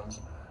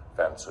obstructions,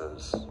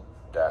 fences,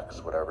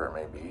 decks, whatever it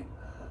may be.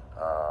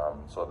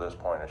 So at this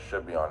point, it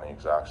should be on the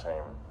exact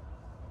same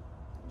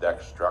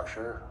deck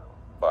structure,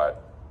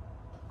 but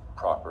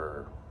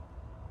proper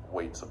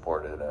weight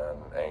supported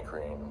and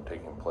anchoring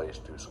taking place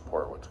to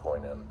support what's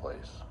going in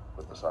place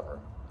with the sunroom.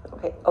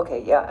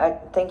 Okay, yeah,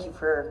 thank you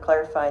for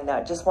clarifying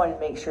that. Just wanted to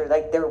make sure,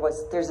 like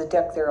there's a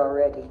deck there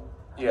already.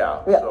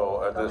 Yeah.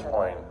 So at this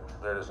point,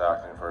 they're just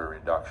asking for a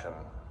reduction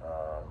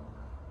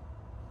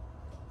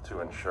to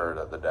ensure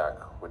that the deck,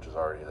 which is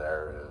already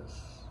there,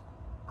 is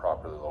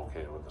properly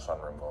located with the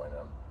sunroom going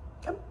in.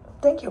 Yep.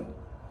 Thank you.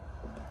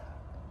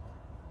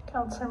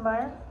 Councillor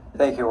Meyer?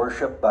 Thank you, Your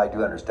Worship. I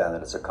do understand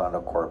that it's a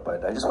condo corp,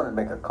 but I just wanted to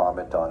make a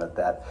comment on it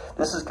that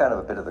this is kind of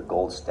a bit of the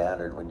gold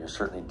standard when you're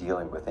certainly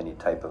dealing with any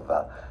type of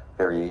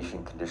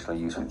variation, conditional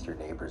use with your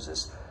neighbors,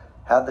 is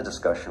have the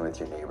discussion with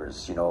your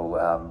neighbors, you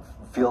know,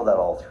 feel that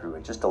all through.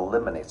 It just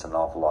eliminates an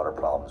awful lot of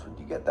problems when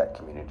you get that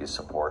community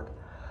support.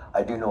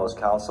 I do know as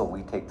council,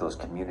 we take those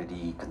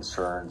community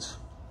concerns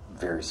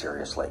very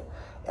seriously.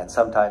 And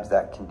sometimes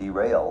that can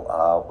derail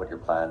what your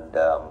planned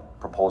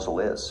proposal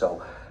is.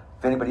 So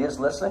if anybody is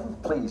listening,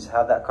 please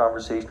have that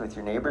conversation with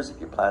your neighbors. If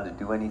you plan to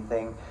do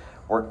anything,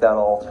 work that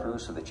all through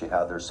so that you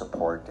have their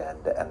support,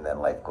 and then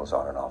life goes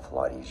on an awful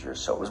lot easier.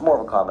 So it was more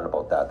of a comment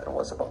about that than it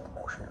was about the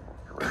motion.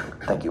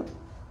 Thank you.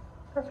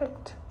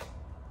 Perfect.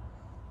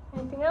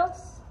 Anything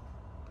else?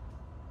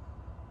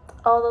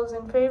 All those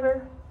in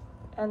favor?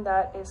 And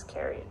that is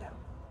carried.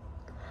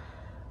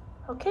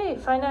 Okay,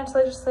 Finance,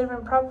 Legislative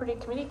and Property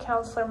Committee,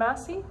 Councillor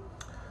Massey.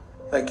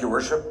 Thank you,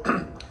 Worship.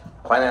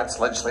 Finance,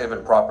 Legislative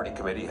and Property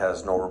Committee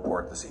has no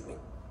report this evening.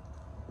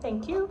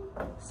 Thank you.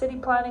 City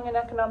Planning and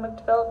Economic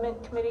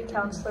Development Committee,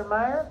 Councillor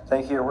Meyer.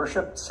 Thank you, Your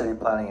Worship. City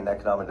Planning and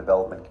Economic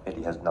Development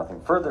Committee has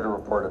nothing further to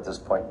report at this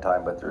point in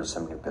time, but there is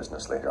some new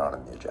business later on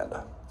in the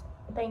agenda.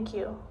 Thank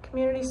you.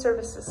 Community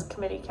Services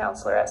Committee,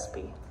 Councillor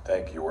Espy.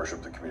 Thank you, Your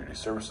Worship. The Community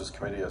Services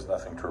Committee has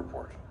nothing to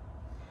report.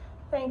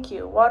 Thank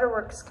you.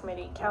 Waterworks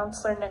Committee,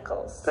 Councillor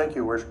Nichols. Thank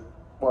you, Worship.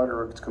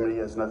 Waterworks Committee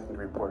has nothing to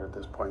report at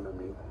this point in the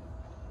meeting.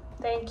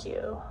 Thank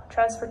you.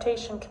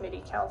 Transportation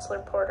Committee, Councillor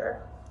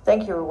Porter.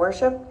 Thank you, Your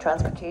Worship.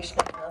 Transportation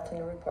has nothing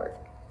to report.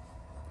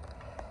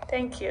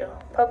 Thank you.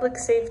 Public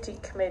Safety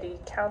Committee,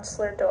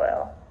 Councillor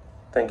Doyle.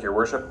 Thank you, Your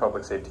Worship.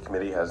 Public Safety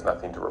Committee has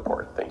nothing to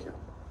report. Thank you.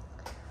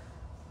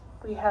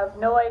 We have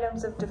no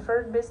items of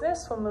deferred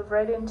business. We'll move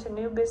right into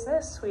new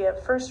business. We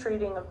have first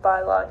reading of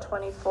bylaw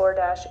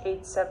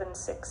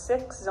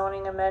 24-8766,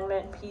 zoning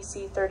amendment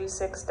PC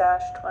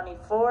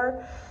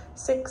 36-24,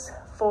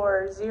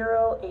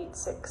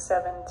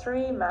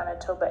 6408673,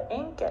 Manitoba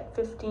Inc. at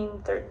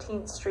 15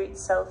 13th Street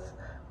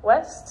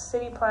Southwest.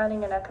 City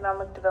Planning and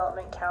Economic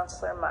Development,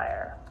 Councillor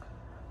Meyer.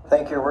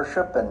 Thank you, Your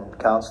Worship, and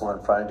Council in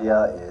front of you.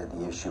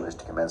 The issue is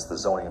to commence the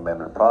zoning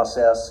amendment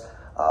process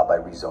by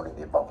rezoning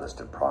the above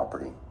listed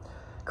property.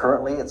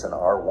 Currently, it's an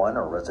R1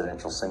 or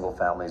residential single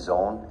family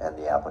zone, and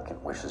the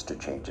applicant wishes to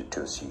change it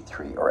to a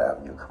C3 or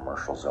Avenue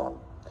commercial zone.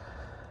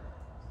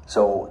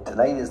 So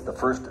tonight is the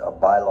first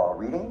bylaw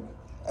reading,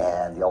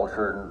 and the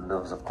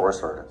alternatives, of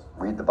course, are to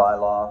read the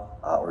bylaw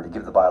or to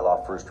give the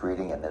bylaw first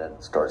reading, and then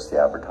it starts the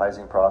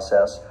advertising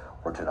process,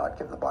 or to not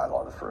give the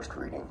bylaw the first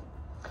reading.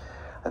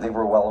 I think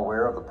we're well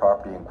aware of the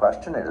property in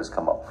question. It has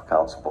come up for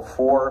council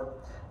before,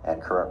 and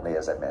currently,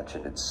 as I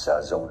mentioned, it's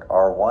zoned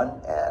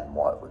R1, and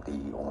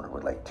the owner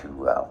would like to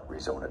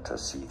rezone it to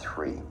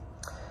C3.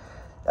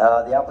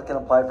 The applicant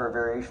applied for a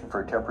variation for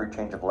a temporary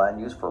change of land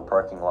use for a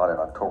parking lot in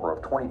October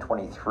of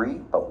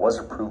 2023, but was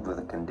approved with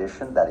a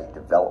condition that a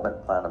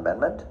development plan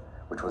amendment,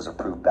 which was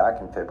approved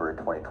back in February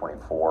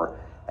 2024,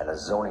 and a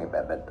zoning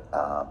amendment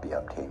be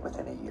obtained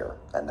within a year.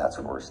 And that's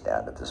where we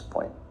stand at this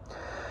point.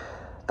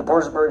 The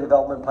Portage la Prairie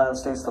development plan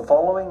states the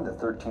following. The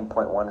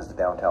 13.1 is the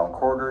downtown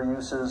corridor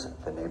uses,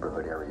 the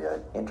neighborhood area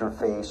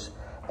interface,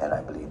 and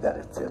I believe that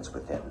it fits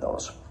within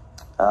those.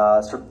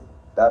 The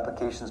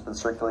application has been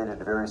circulated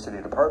to various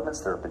city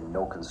departments. There have been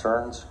no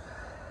concerns.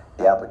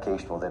 The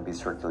application will then be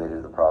circulated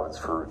to the province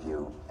for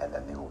review, and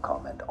then they will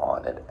comment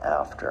on it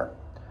after.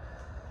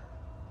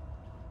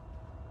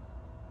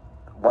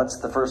 Once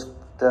the first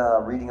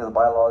reading of the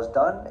bylaw is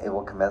done, it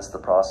will commence the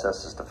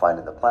process as defined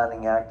in the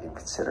Planning Act in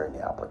considering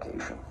the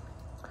application.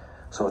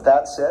 So with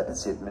that said,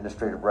 it's the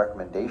administrative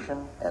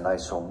recommendation, and I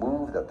so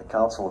move that the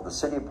Council of the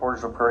City of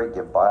Portage la Prairie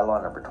give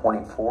bylaw number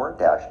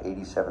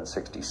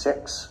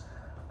 24-8766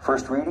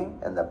 first reading,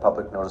 and that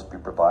public notice be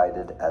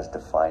provided as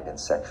defined in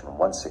section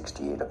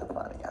 168 of the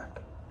Planning Act.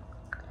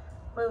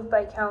 Moved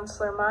by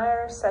Councillor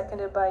Meyer,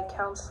 seconded by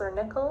Councillor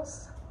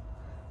Nichols.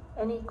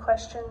 Any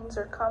questions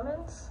or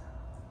comments?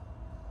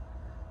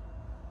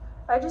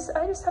 I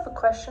just have a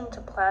question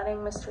to planning,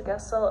 Mr.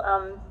 Gessel.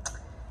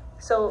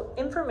 So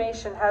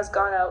information has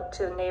gone out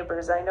to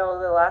neighbors. I know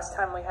the last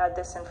time we had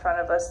this in front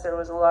of us, there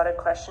was a lot of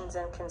questions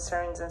and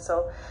concerns, and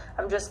so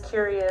I'm just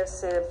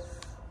curious if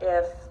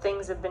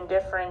things have been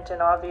different,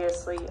 and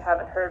obviously you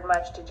haven't heard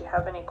much. Did you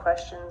have any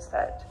questions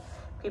that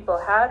people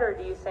had, or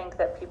do you think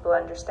that people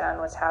understand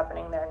what's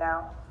happening there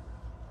now?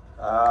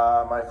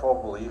 My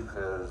full belief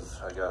is,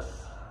 I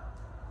guess,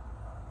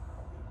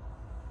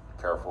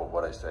 careful of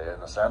what I say in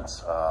a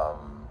sense.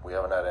 We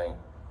haven't had any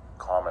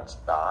comments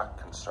back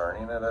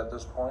concerning it at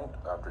this point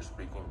after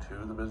speaking to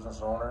the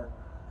business owner.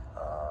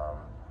 I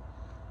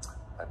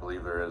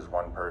believe there is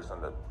one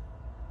person that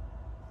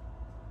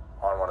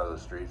on one of the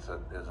streets that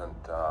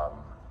isn't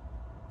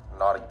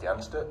not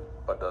against it,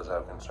 but does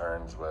have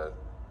concerns with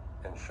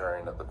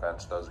ensuring that the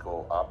fence does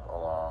go up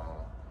along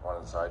one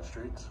of the side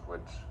streets,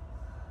 which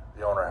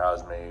the owner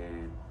has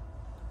made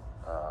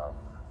a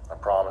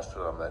promise to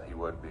them that he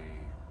would be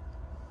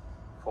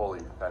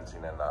fully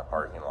fencing in that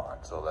parking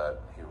lot, so that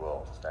he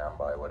will stand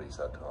by what he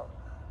said to them.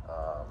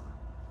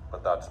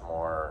 But that's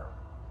more,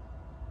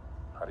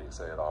 how do you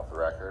say it, off the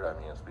record? I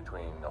mean, it's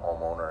between the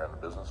homeowner and the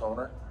business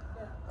owner.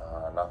 Yeah.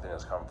 Nothing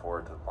has come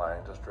forward to the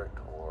planning district,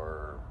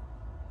 or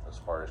as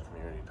far as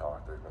community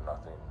talk, there's been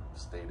nothing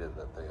stated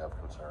that they have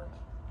concerns.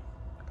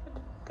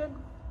 Good.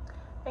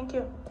 Thank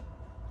you.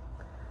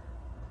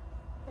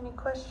 Any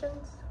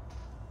questions?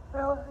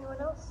 Well,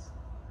 anyone else?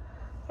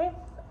 Okay,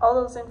 all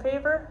those in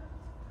favor?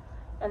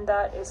 And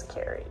that is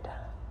carried.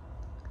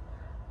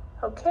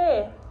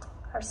 Okay,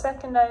 Our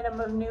second item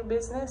of new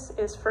business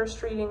is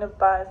first reading of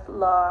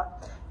bylaw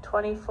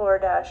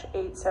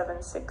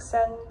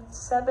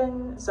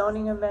 24-8767,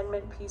 zoning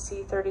amendment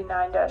PC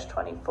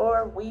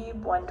 39-24,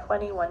 Weeb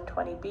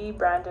 120-120B,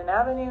 Brandon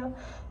Avenue,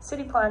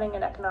 City Planning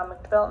and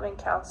Economic Development,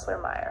 Councillor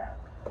Meyer.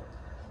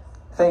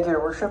 Thank you,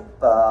 Your Worship.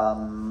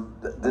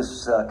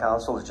 This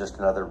council is just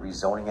another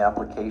rezoning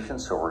application,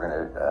 so we're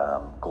going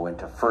to go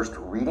into first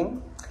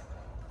reading.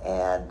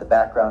 And the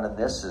background in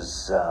this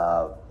is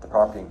the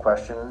property in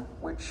question,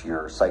 which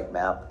your site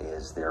map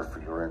is there for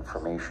your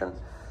information.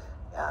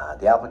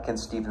 The applicant,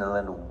 Stephen and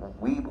Linda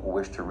Weeb,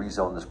 wish to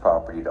rezone this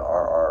property to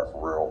RR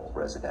Rural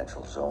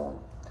Residential Zone.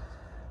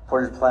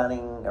 Portage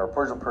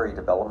la Prairie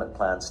Development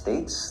Plan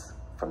states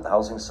from the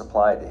housing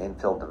supply to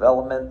infill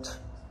development,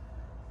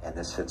 and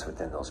this fits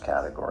within those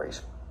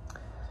categories.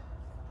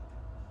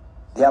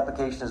 The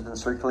application has been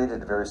circulated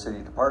to various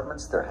city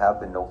departments. There have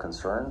been no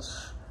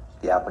concerns.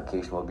 The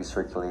application will be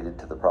circulated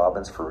to the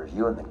province for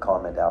review and then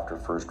comment after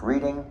first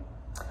reading.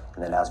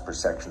 And then as per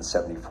section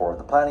 74 of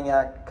the Planning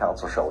Act,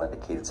 council shall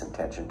indicate its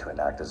intention to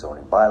enact a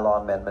zoning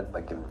bylaw amendment by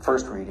giving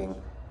first reading.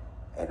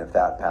 And if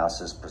that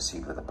passes,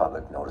 proceed with the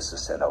public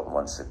notices set out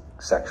in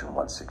section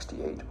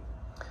 168.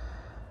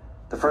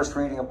 The first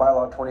reading of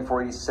bylaw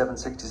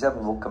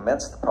 24-8767 will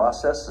commence the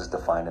process as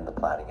defined in the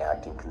Planning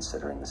Act in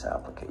considering this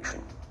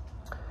application.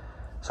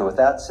 So with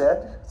that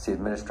said, it's the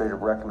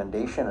administrative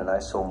recommendation, and I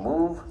so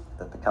move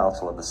that the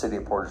Council of the City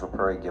of Portage la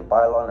Prairie give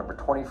bylaw number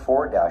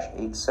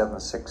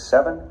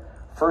 24-8767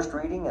 first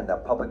reading, and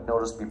that public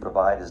notice be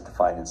provided as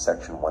defined in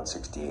section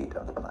 168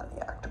 of the Planning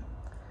Act.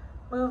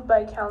 Moved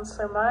by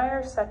Councillor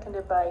Meyer,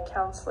 seconded by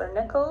Councillor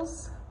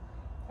Nichols.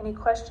 Any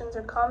questions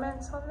or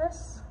comments on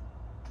this?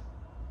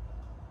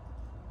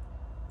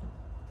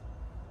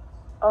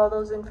 All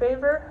those in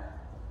favor?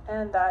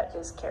 And that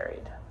is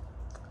carried.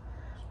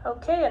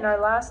 Okay, and our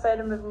last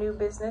item of new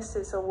business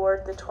is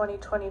award the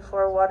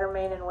 2024 Water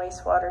Main and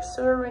Wastewater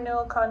Sewer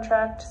Renewal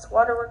Contract. It's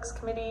Waterworks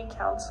Committee,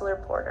 Councillor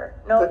Porter.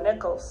 No,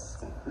 Nichols.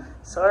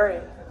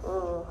 Sorry.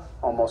 Ooh.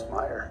 Almost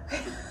Meyer.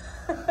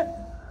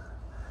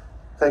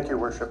 Thank you,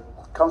 Worship.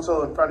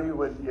 Council, in front of you,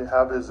 what you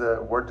have is a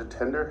award to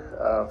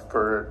tender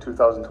for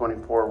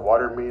 2024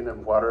 Water Main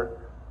and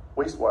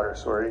Wastewater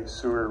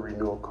Sewer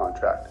Renewal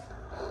Contract.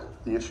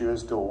 The issue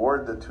is to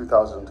award the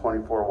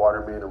 2024 Water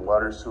Main and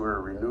Water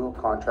Sewer Renewal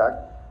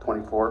Contract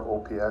 24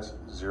 OPS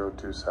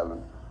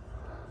 027.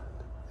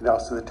 Now,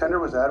 so the tender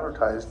was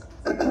advertised,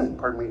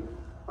 pardon me,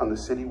 on the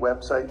city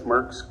website,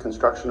 Merck's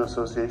Construction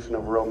Association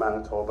of Rural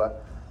Manitoba,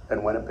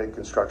 and Winnipeg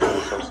Construction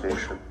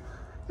Association.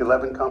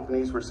 11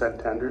 companies were sent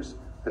tenders,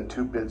 and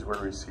 2 bids were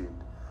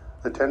received.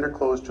 The tender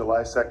closed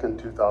July 2nd,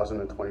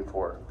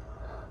 2024.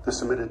 The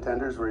submitted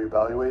tenders were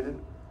evaluated,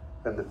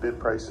 and the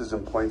bid prices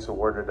and points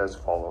awarded as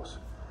follows.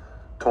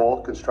 Toll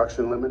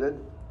Construction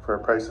Limited for a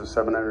price of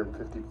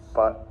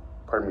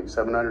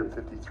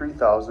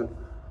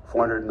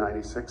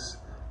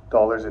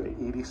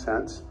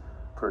 $753,496.80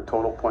 for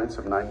total points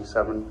of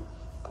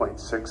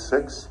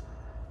 97.66.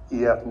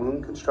 EF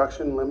Moon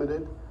Construction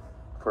Limited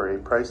for a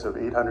price of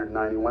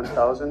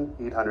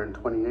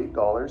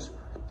 $891,828,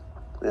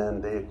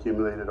 and they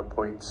accumulated a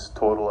points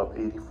total of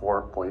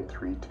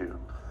 84.32.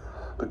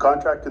 The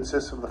contract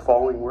consists of the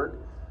following work: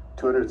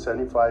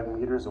 275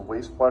 meters of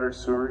wastewater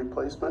sewer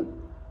replacement,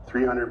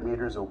 300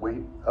 meters of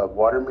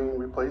water main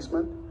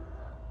replacement,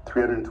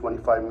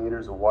 325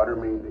 meters of water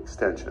main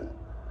extension.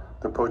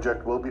 The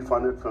project will be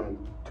funded from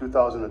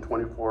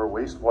 2024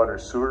 wastewater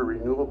sewer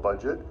renewal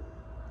budget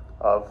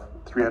of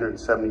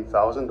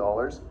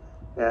 $370,000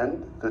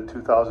 and the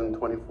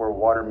 2024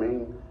 water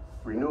main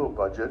renewal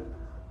budget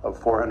of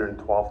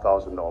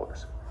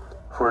 $412,000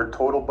 for a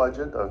total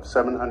budget of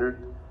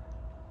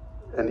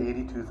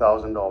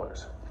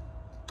 $782,000.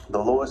 The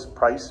lowest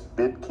price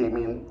bid came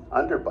in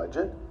under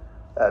budget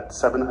at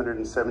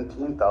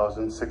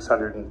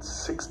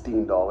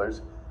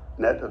 $717,616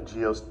 net of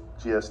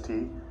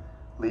GST,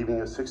 leaving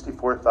a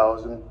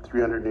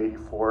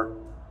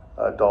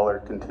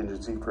 $64,384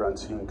 contingency for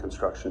unseen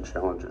construction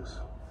challenges.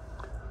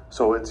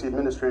 So it's the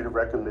administrative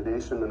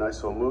recommendation, and I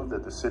so move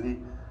that the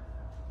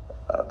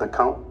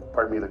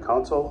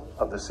council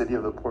of the City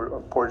of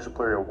Portage la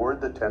Prairie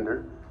award the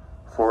tender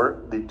for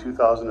the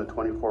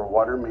 2024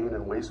 water main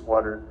and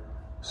wastewater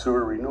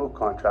sewer renewal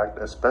contract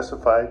as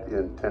specified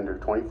in tender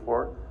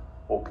 24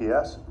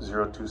 OPS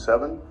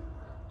 027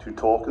 to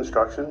Toll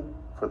Construction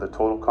for the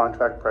total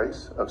contract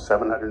price of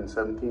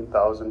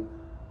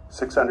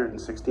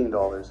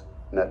 $717,616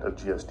 net of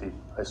GST.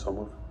 I so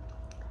move.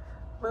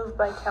 Moved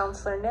by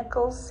Councillor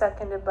Nichols,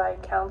 seconded by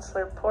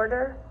Councillor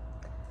Porter.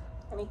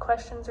 Any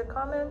questions or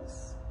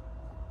comments?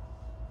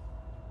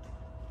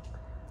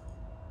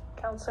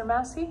 Councillor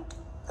Massey?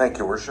 Thank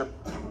you, Worship.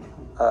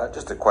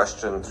 Just a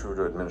question through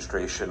to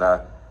administration.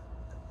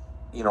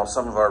 You know,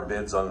 some of our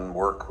bids on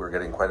work, we're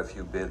getting quite a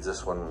few bids.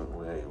 This one,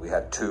 we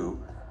had 2.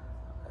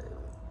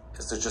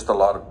 Is there just a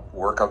lot of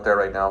work out there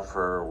right now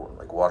for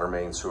like water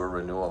main sewer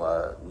renewal?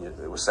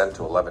 It was sent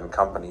to 11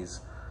 companies.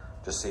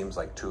 Just seems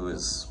like 2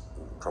 is,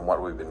 from what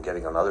we've been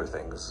getting on other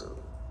things,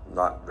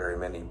 not very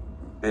many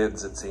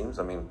bids, it seems.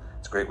 I mean,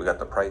 it's great we got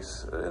the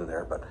price in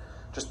there, but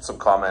just some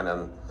comment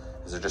on,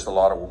 is there just a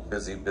lot of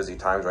busy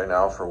times right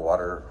now for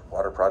water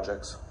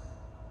projects?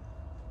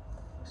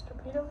 Mr.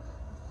 Pito?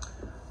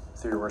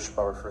 Through your worship,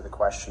 I'll refer the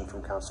question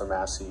from Councillor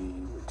Massey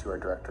to our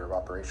Director of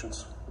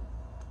Operations.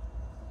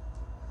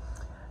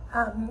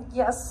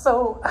 Yes,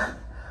 so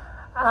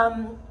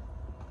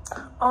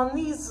on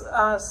these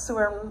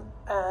sewer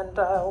and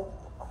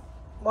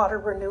water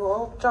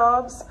renewal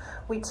jobs,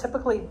 we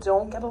typically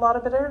don't get a lot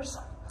of bidders.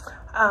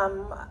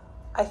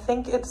 I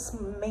think it's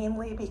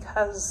mainly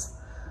because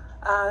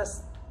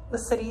the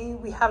city,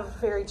 we have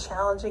very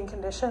challenging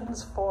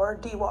conditions for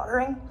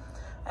dewatering,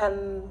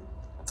 and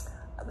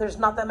there's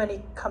not that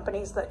many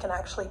companies that can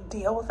actually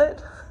deal with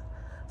it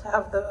to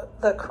have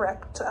the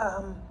correct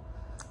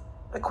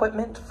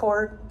equipment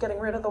for getting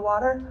rid of the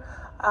water.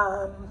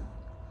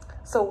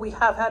 So we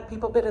have had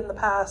people bid in the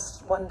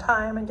past one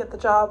time and get the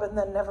job and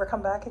then never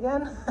come back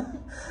again.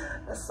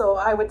 So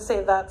I would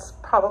say that's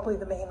probably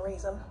the main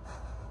reason.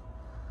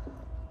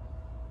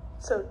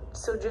 So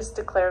just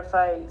to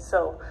clarify,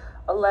 so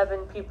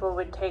 11 people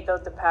would take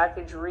out the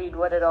package, read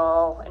what it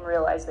all, and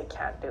realize they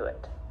can't do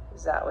it.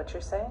 Is that what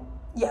you're saying?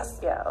 Yes.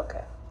 Yeah,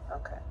 okay,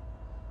 okay.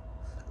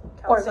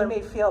 Or they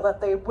may feel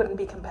that they wouldn't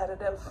be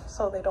competitive,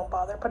 so they don't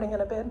bother putting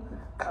in a bid.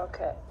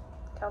 Okay.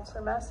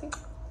 Councillor Massey?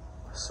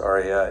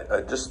 Sorry,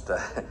 I just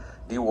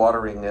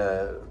dewatering.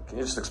 Can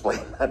you just explain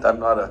that? I'm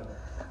not a.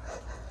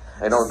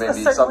 I know it may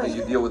be something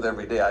you deal with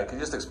every day. I can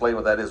just explain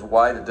what that is.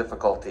 Why the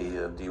difficulty?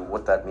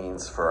 What that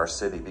means for our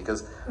city?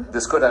 Because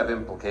this could have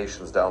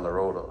implications down the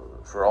road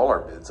for all our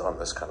bids on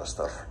this kind of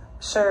stuff.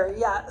 Sure.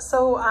 Yeah.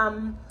 So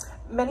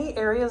many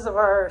areas of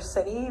our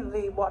city,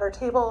 the water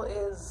table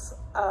is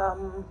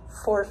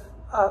 5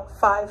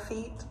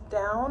 feet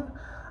down,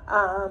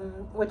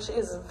 which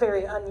is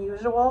very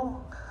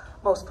unusual.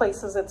 Most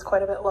places it's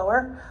quite a bit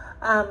lower.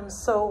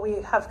 So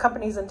we have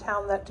companies in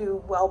town that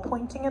do well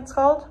pointing, it's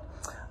called.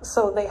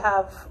 So they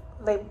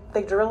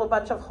drill a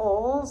bunch of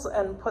holes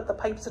and put the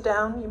pipes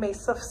down. You may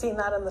have seen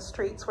that in the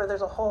streets where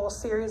there's a whole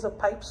series of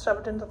pipes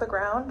shoved into the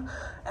ground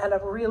and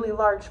a really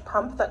large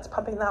pump that's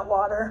pumping that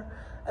water.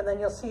 And then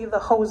you'll see the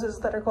hoses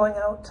that are going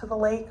out to the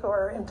lake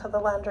or into the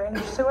land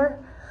drainage sewer.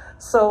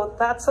 So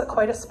that's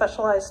quite a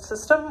specialized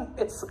system.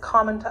 It's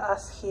common to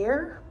us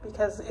here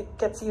because it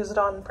gets used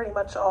on pretty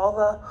much all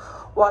the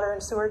water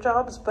and sewer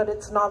jobs, but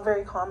it's not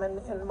very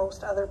common in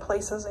most other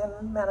places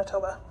in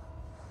Manitoba.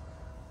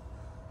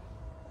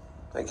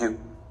 Thank you.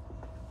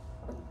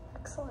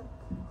 Excellent.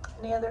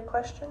 Any other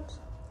questions?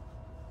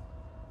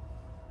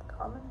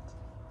 Comments?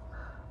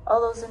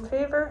 All those in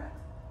favor?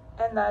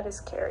 And that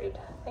is carried.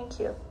 Thank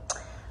you.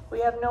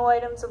 We have no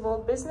items of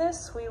old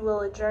business. We will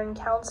adjourn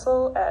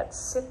council at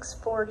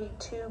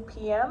 6:42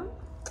 p.m.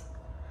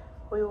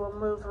 We will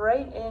move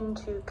right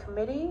into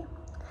committee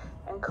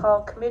and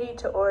call committee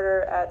to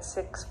order at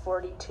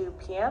 6:42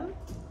 p.m.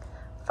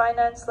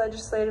 Finance,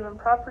 Legislative and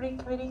Property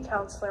Committee,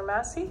 Councillor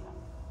Massey.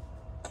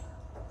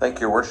 Thank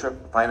you, Your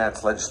Worship.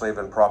 Finance, Legislative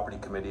and Property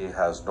Committee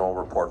has no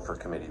report for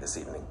committee this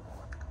evening.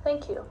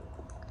 Thank you.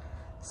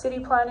 City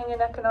Planning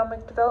and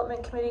Economic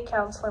Development Committee,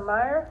 Councillor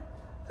Meyer.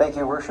 Thank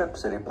you, Worship.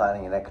 City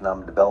Planning and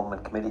Economic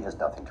Development Committee has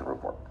nothing to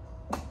report.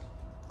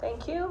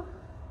 Thank you.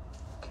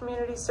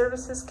 Community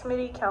Services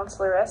Committee,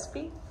 Councillor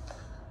Espy.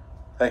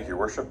 Thank you,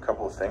 Worship. A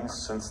couple of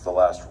things. Since the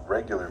last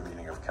regular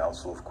meeting of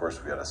council, of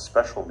course, we had a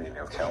special meeting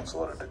of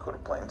council at Dakota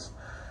Plains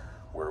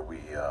where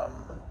we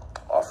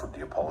offered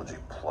the apology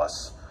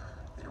plus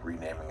the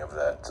renaming of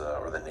that,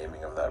 or the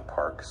naming of that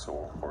park.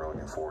 So we're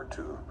looking forward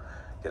to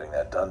getting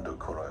that done,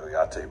 Dakota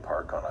Oyate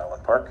Park on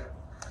Island Park.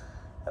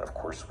 And of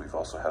course, we've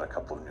also had a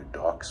couple of new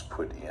docks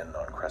put in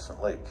on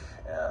Crescent Lake.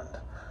 And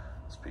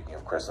speaking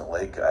of Crescent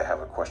Lake, I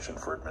have a question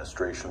for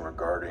administration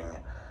regarding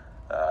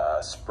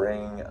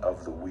spraying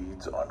of the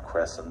weeds on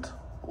Crescent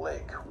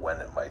Lake,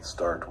 when it might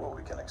start, what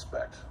we can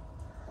expect.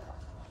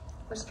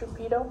 Mr.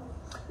 Pito.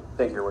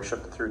 Thank you, Your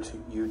Worship. Through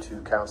to you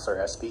to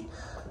Councillor Espy.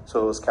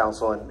 So as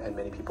council and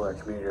many people in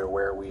our community are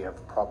aware, we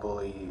have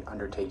probably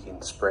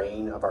undertaken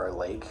spraying of our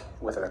lake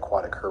with an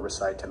aquatic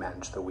herbicide to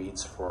manage the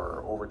weeds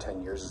for over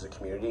 10 years as a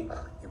community.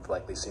 You've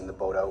likely seen the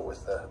boat out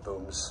with the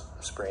booms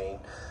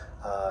spraying.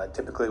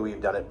 Typically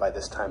we've done it by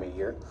this time of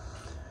year.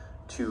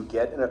 To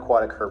get an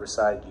aquatic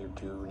herbicide, you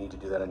do need to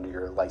do that under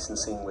your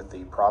licensing with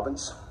the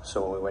province.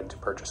 So when we went to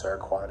purchase our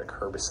aquatic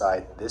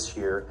herbicide this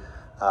year,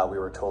 we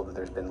were told that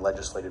there's been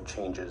legislative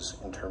changes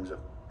in terms of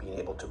being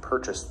able to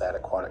purchase that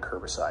aquatic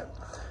herbicide.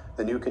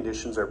 The new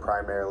conditions are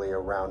primarily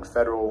around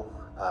federal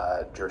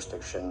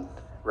jurisdiction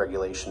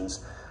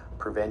regulations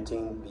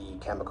preventing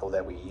the chemical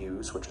that we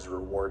use, which is a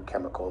reward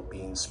chemical,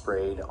 being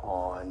sprayed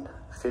on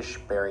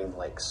fish-bearing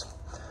lakes.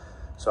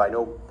 So I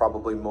know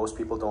probably most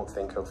people don't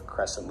think of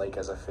Crescent Lake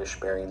as a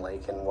fish-bearing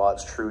lake, and while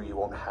it's true you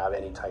won't have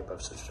any type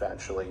of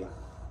substantially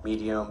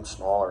medium,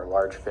 small, or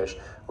large fish,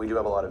 we do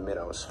have a lot of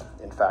minnows.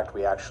 In fact,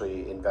 we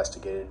actually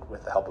investigated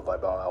with the help of a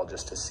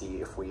biologist to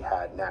see if we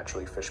had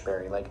naturally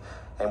fish-bearing lake,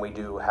 and we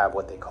do have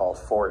what they call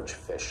forage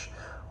fish,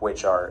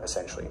 which are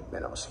essentially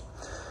minnows.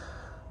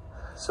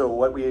 So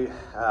what we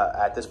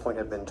at this point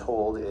have been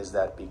told is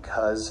that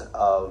because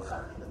of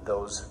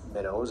those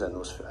minnows and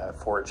those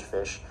forage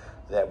fish,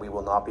 that we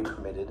will not be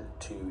permitted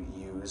to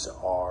use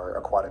our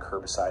aquatic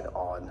herbicide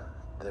on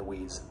the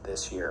weeds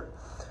this year.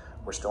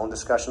 We're still in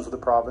discussions with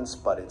the province,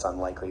 but it's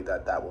unlikely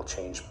that that will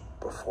change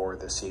before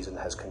the season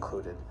has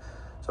concluded.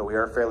 So we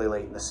are fairly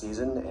late in the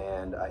season,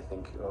 and I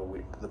think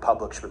the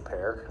public should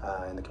prepare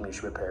and the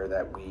community should prepare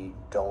that we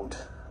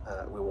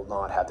will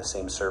not have the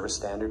same service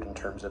standard in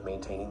terms of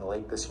maintaining the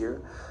lake this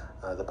year.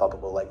 The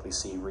public will likely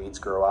see reeds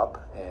grow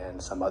up and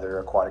some other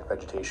aquatic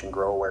vegetation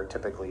grow where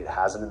typically it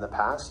hasn't in the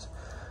past.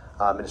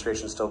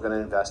 Administration is still going to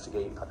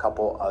investigate a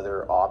couple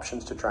other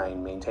options to try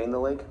and maintain the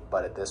lake,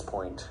 but at this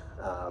point,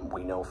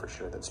 we know for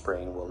sure that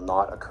spraying will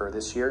not occur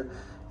this year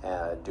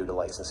due to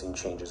licensing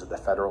changes at the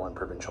federal and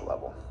provincial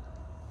level.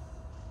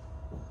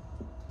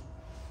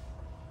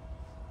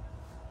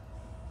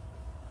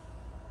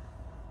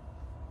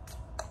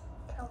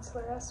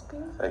 Councillor Espy?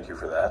 Thank you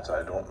for that.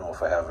 I don't know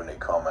if I have any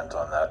comment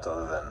on that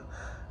other than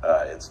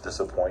it's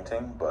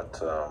disappointing, but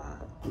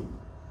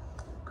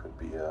could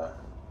be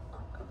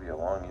a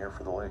long year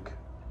for the lake.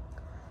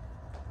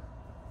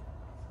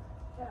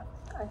 Yeah,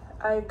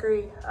 I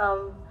agree.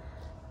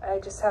 I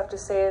just have to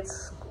say I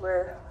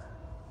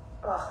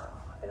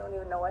don't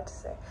even know what to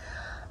say.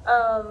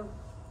 I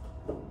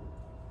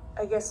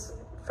guess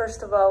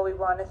first of all we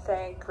want to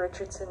thank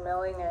Richardson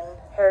Milling and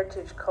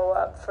Heritage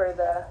Co-op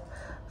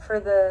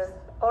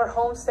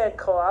Homestead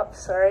Co-op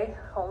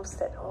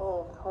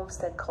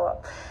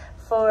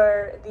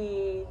for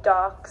the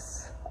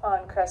docks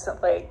on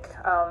Crescent Lake.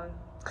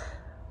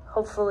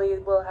 Hopefully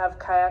we'll have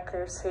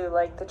kayakers who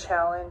like the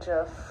challenge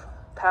of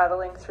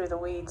paddling through the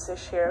weeds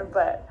this year,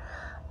 but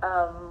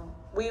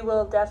we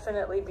will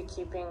definitely be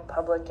keeping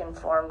public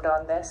informed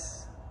on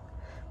this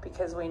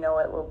because we know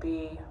it will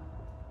be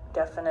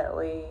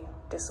definitely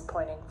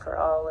disappointing for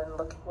all, and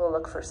we'll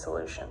look for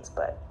solutions,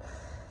 but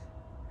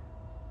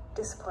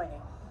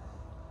disappointing.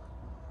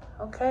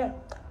 Okay,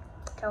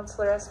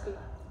 Councillor Espy.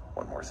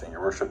 One more thing,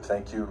 Your Worship,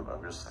 thank you.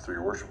 Just through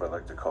Your Worship, I'd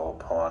like to call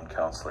upon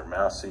Councillor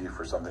Massey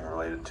for something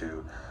related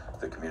to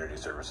the Community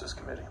Services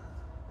Committee.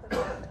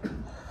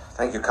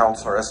 Thank you,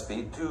 Councillor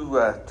Espy. Two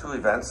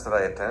events that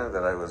I attended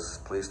that I was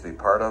pleased to be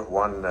part of.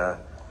 One I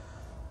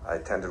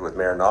attended with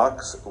Mayor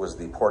Knox. It was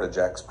the Portage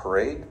la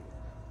Prairie,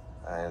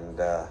 and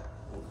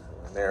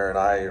Mayor and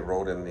I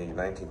rode in the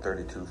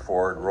 1932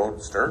 Ford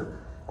Roadster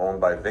owned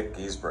by Vic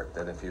Giesbrecht.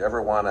 And if you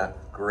ever want a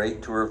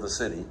great tour of the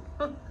city,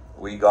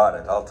 we got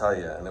it, I'll tell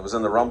you. And it was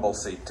in the rumble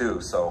seat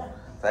too, so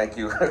thank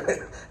you.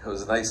 It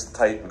was nice,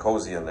 tight, and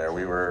cozy in there.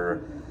 We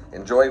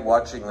enjoyed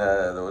watching.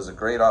 There was a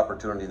great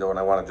opportunity though, and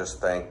I want to just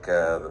thank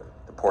the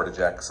Portage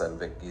and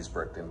Vic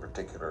Giesbrecht in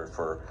particular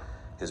for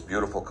his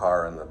beautiful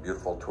car and the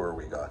beautiful tour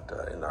we got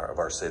of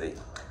our city.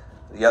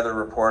 The other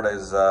report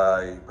is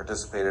I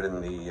participated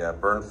in the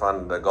Burn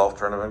Fund golf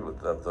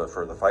tournament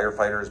for the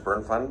firefighters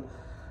Burn Fund.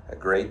 A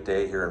great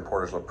day here in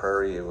Portage la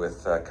Prairie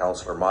with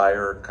Councillor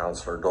Meyer,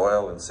 Councillor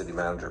Doyle, and City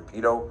Manager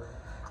Pito.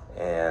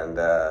 And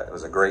it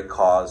was a great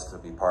cause to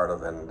be part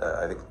of, and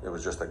I think it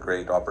was just a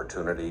great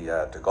opportunity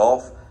to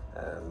golf.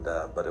 And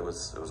but it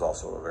was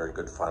also a very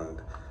good fund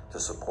to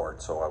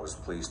support. So I was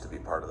pleased to be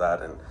part of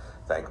that, and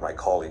thank my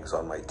colleagues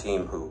on my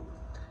team who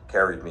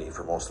carried me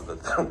for most of the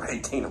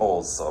 18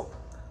 holes. So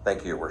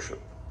thank you, Your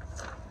Worship.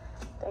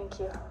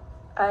 Thank you.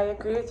 I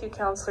agree with you,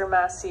 Councillor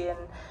Massey, and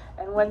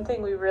one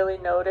thing we really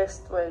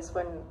noticed was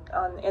when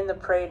in the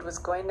parade was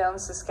going down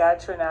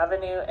Saskatchewan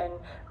Avenue and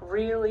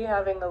really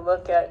having a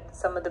look at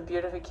some of the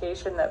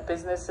beautification that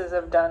businesses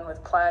have done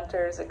with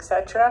planters,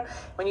 etc.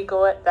 When you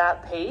go at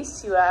that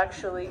pace, you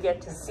actually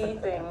get to see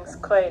things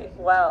quite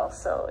well.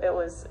 So it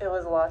was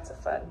lots of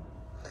fun.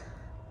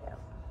 Yeah.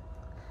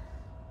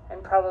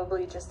 And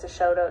probably just a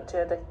shout out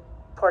to the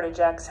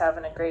Portagecs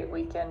having a great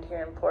weekend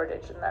here in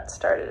Portage, and that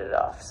started it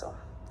off. So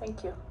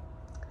thank you.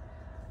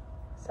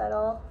 Is that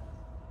all?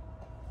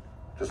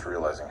 Just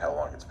realizing how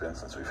long it's been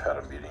since we've had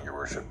a meeting, Your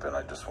Worship, and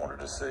I just wanted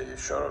to say a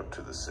shout out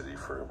to the city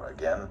for,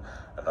 again,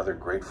 another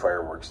great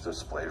fireworks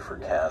display for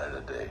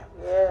Canada Day.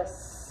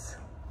 Yes.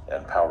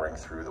 And powering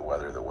through the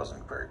weather that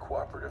wasn't very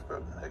cooperative,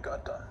 but it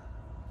got done.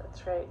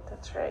 That's right,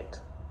 that's right.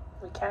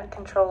 We can't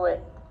control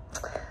it.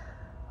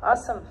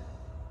 Awesome.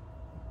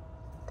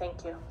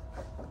 Thank you.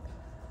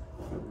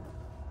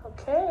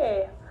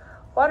 Okay.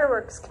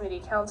 Waterworks Committee,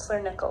 Councillor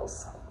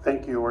Nichols.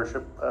 Thank you, Your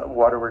Worship.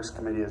 Waterworks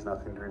Committee has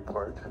nothing to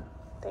report.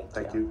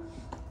 Thank you.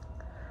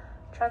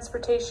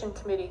 Transportation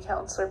Committee,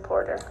 Councillor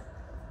Porter.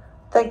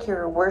 Thank you,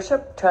 Your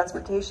Worship.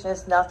 Transportation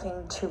has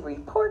nothing to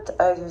report.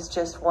 I was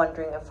just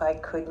wondering if I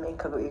could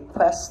make a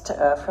request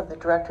from the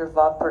Director of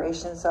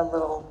Operations, a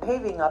little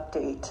paving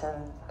update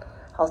and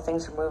how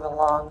things are moving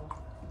along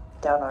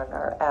down on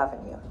our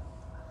avenue.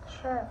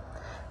 Sure.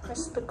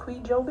 Ms.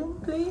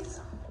 Bequee-Jobin, please.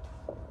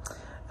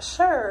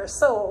 Sure.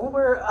 So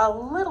we're a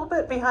little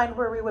bit behind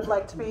where we would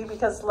like to be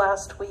because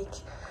last week,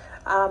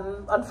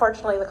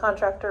 unfortunately, the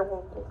contractor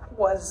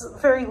was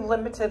very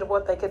limited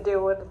what they could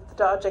do with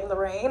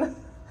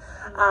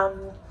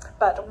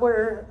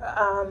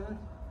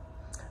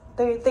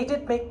They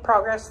did make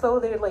progress though.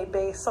 They laid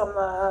base on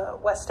the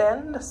west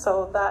end,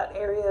 so that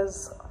area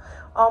is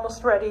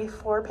almost ready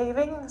for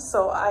paving.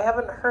 So I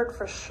haven't heard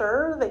for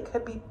sure. They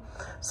could be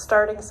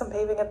starting some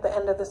paving at the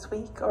end of this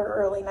week or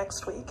early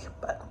next week,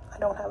 but I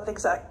don't have the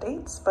exact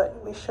dates,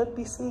 but we should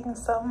be seeing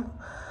some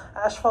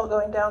asphalt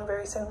going down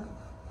very soon.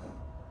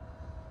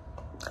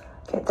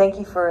 Okay, thank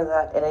you for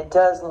that. And it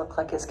does look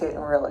like it's getting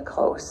really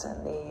close.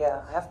 And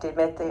I have to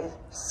admit, the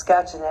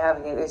Saskatchewan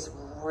Avenue is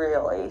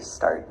really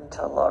starting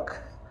to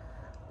look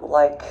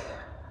like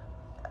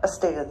a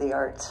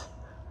state-of-the-art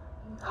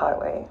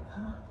highway.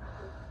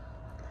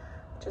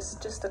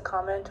 Just a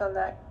comment on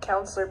that,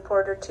 Councillor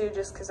Porter, too,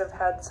 just because I've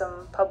had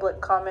some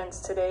public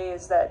comments today,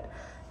 is that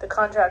the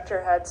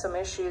contractor had some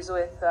issues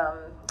with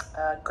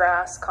a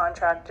grass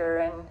contractor,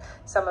 and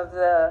some of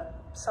the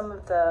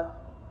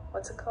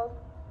what's it called?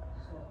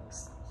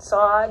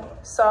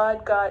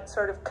 Sod got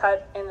sort of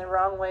cut in the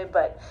wrong way,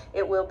 but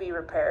it will be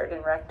repaired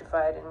and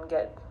rectified and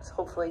get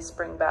hopefully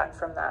spring back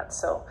from that.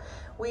 So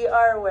we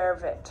are aware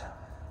of it,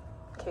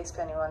 in case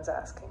anyone's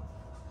asking.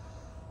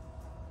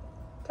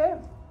 Okay.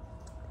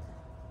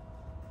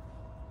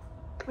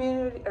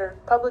 Community or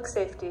public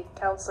safety,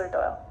 Councillor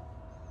Doyle.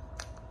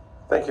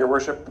 Thank you, Your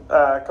Worship.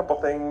 A couple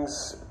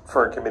things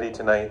for our committee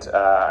tonight.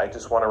 I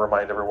just want to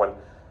remind everyone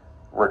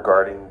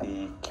regarding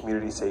the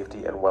community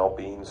safety and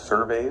well-being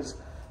surveys.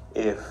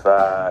 If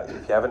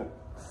you haven't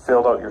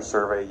filled out your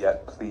survey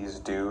yet, please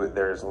do.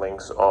 There's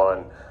links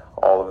on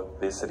all of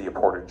the City of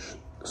Portage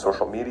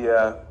social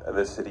media,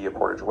 the City of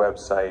Portage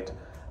website.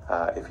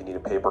 If you need a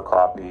paper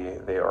copy,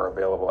 they are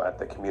available at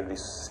the Community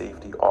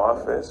Safety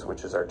Office,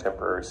 which is our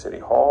temporary City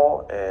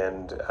Hall,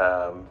 and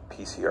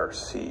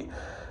PCRC.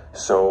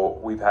 So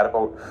we've had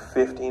about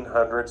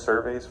 1,500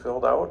 surveys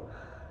filled out.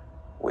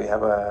 We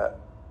have a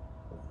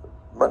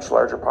much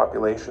larger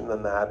population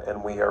than that,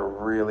 and we are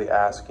really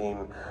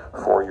asking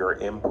for your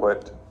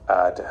input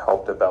to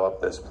help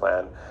develop this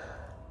plan.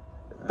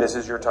 This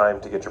is your time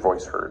to get your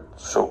voice heard,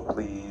 so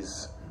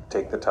please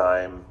take the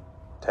time,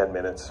 10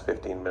 minutes,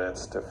 15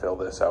 minutes to fill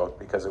this out,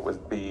 because it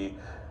would be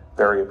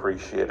very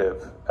appreciated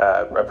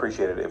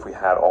if we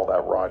had all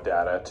that raw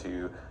data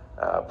to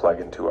plug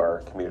into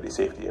our community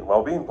safety and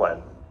well-being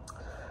plan.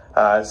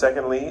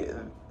 Secondly,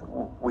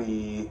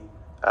 we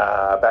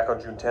back on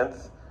June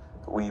 10th,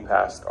 we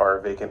passed our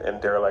vacant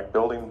and derelict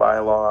building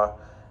bylaw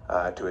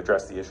to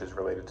address the issues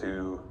related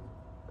to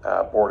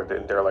boarded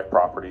and derelict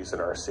properties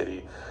in our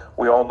city.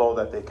 We all know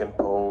that they can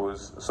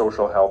pose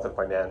social, health, and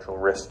financial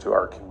risk to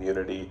our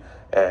community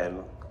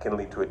and can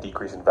lead to a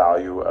decrease in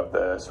value of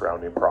the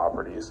surrounding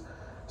properties.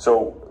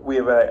 So we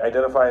have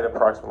identified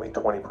approximately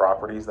 20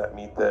 properties that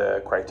meet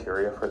the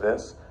criteria for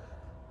this.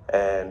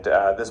 And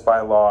this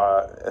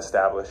bylaw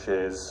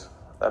establishes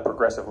a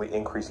progressively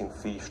increasing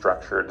fee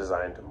structure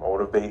designed to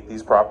motivate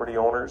these property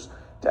owners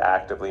to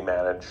actively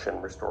manage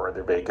and restore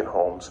their vacant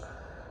homes.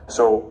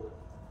 So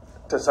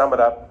to sum it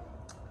up,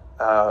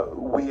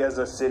 we as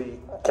a city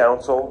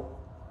council,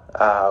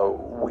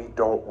 we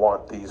don't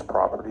want these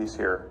properties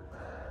here.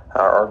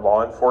 Our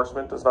law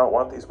enforcement does not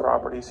want these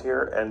properties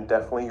here, and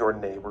definitely your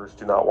neighbors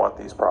do not want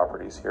these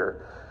properties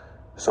here.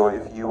 So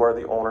if you are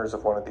the owners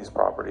of one of these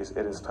properties,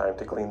 it is time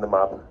to clean them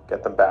up,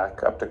 get them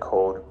back up to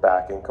code,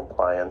 back in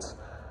compliance,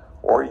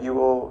 or you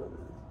will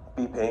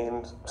be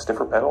paying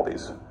stiffer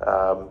penalties.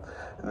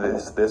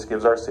 This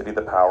gives our city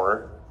the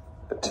power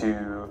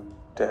to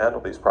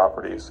handle these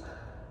properties.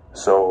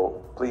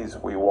 So please,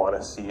 we want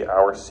to see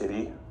our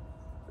city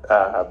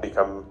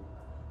become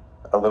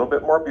a little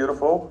bit more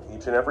beautiful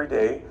each and every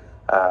day.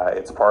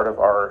 It's part of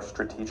our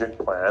strategic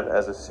plan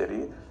as a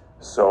city.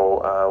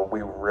 So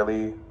we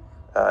really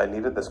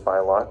needed this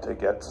bylaw to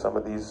get some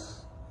of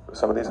these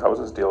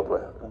houses dealt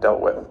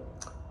with.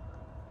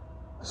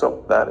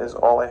 So that is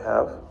all I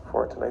have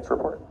for tonight's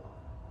report.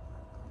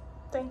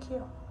 Thank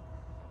you.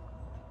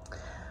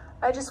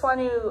 I just want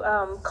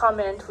to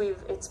comment,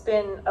 it's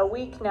been a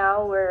week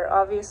now where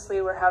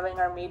obviously we're having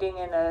our meeting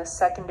in a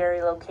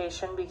secondary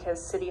location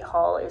because City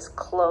Hall is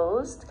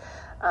closed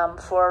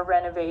for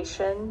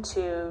renovation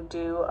to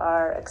do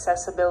our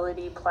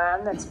accessibility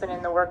plan that's been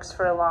in the works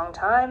for a long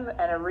time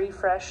and a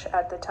refresh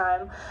at the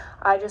time.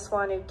 I just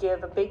want to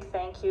give a big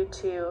thank you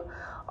to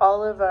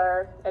all of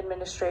our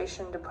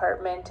administration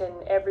department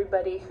and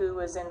everybody who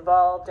was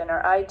involved, in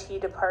our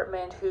IT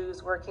department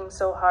who's working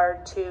so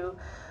hard to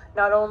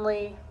not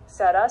only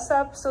set us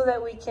up so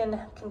that we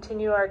can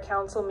continue our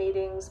council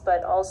meetings,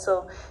 but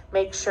also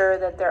make sure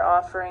that they're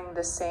offering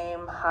the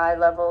same high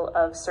level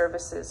of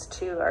services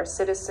to our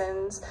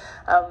citizens.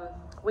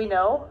 We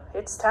know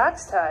it's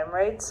tax time,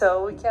 right?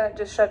 So we can't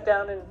just shut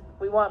down, and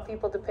we want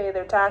people to pay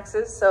their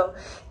taxes. So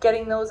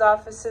getting those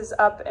offices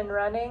up and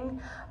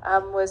running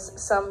was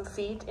some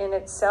feat in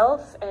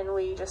itself, and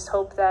we just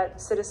hope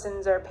that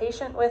citizens are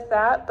patient with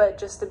that. But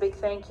just a big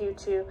thank you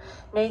to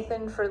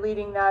Nathan for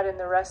leading that and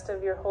the rest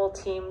of your whole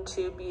team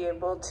to be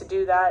able to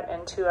do that,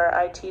 and to our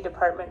IT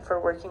department for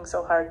working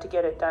so hard to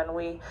get it done.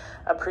 We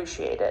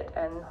appreciate it,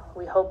 and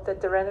we hope that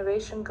the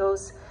renovation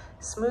goes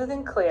smooth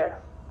and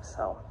clear.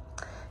 So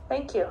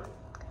thank you.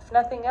 If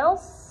nothing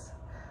else,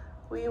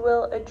 We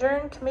will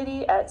adjourn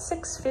committee at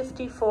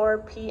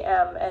 6:54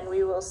 p.m. and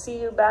we will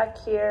see you back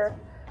here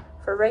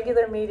for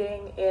regular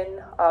meeting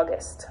in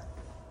August.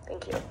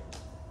 Thank you.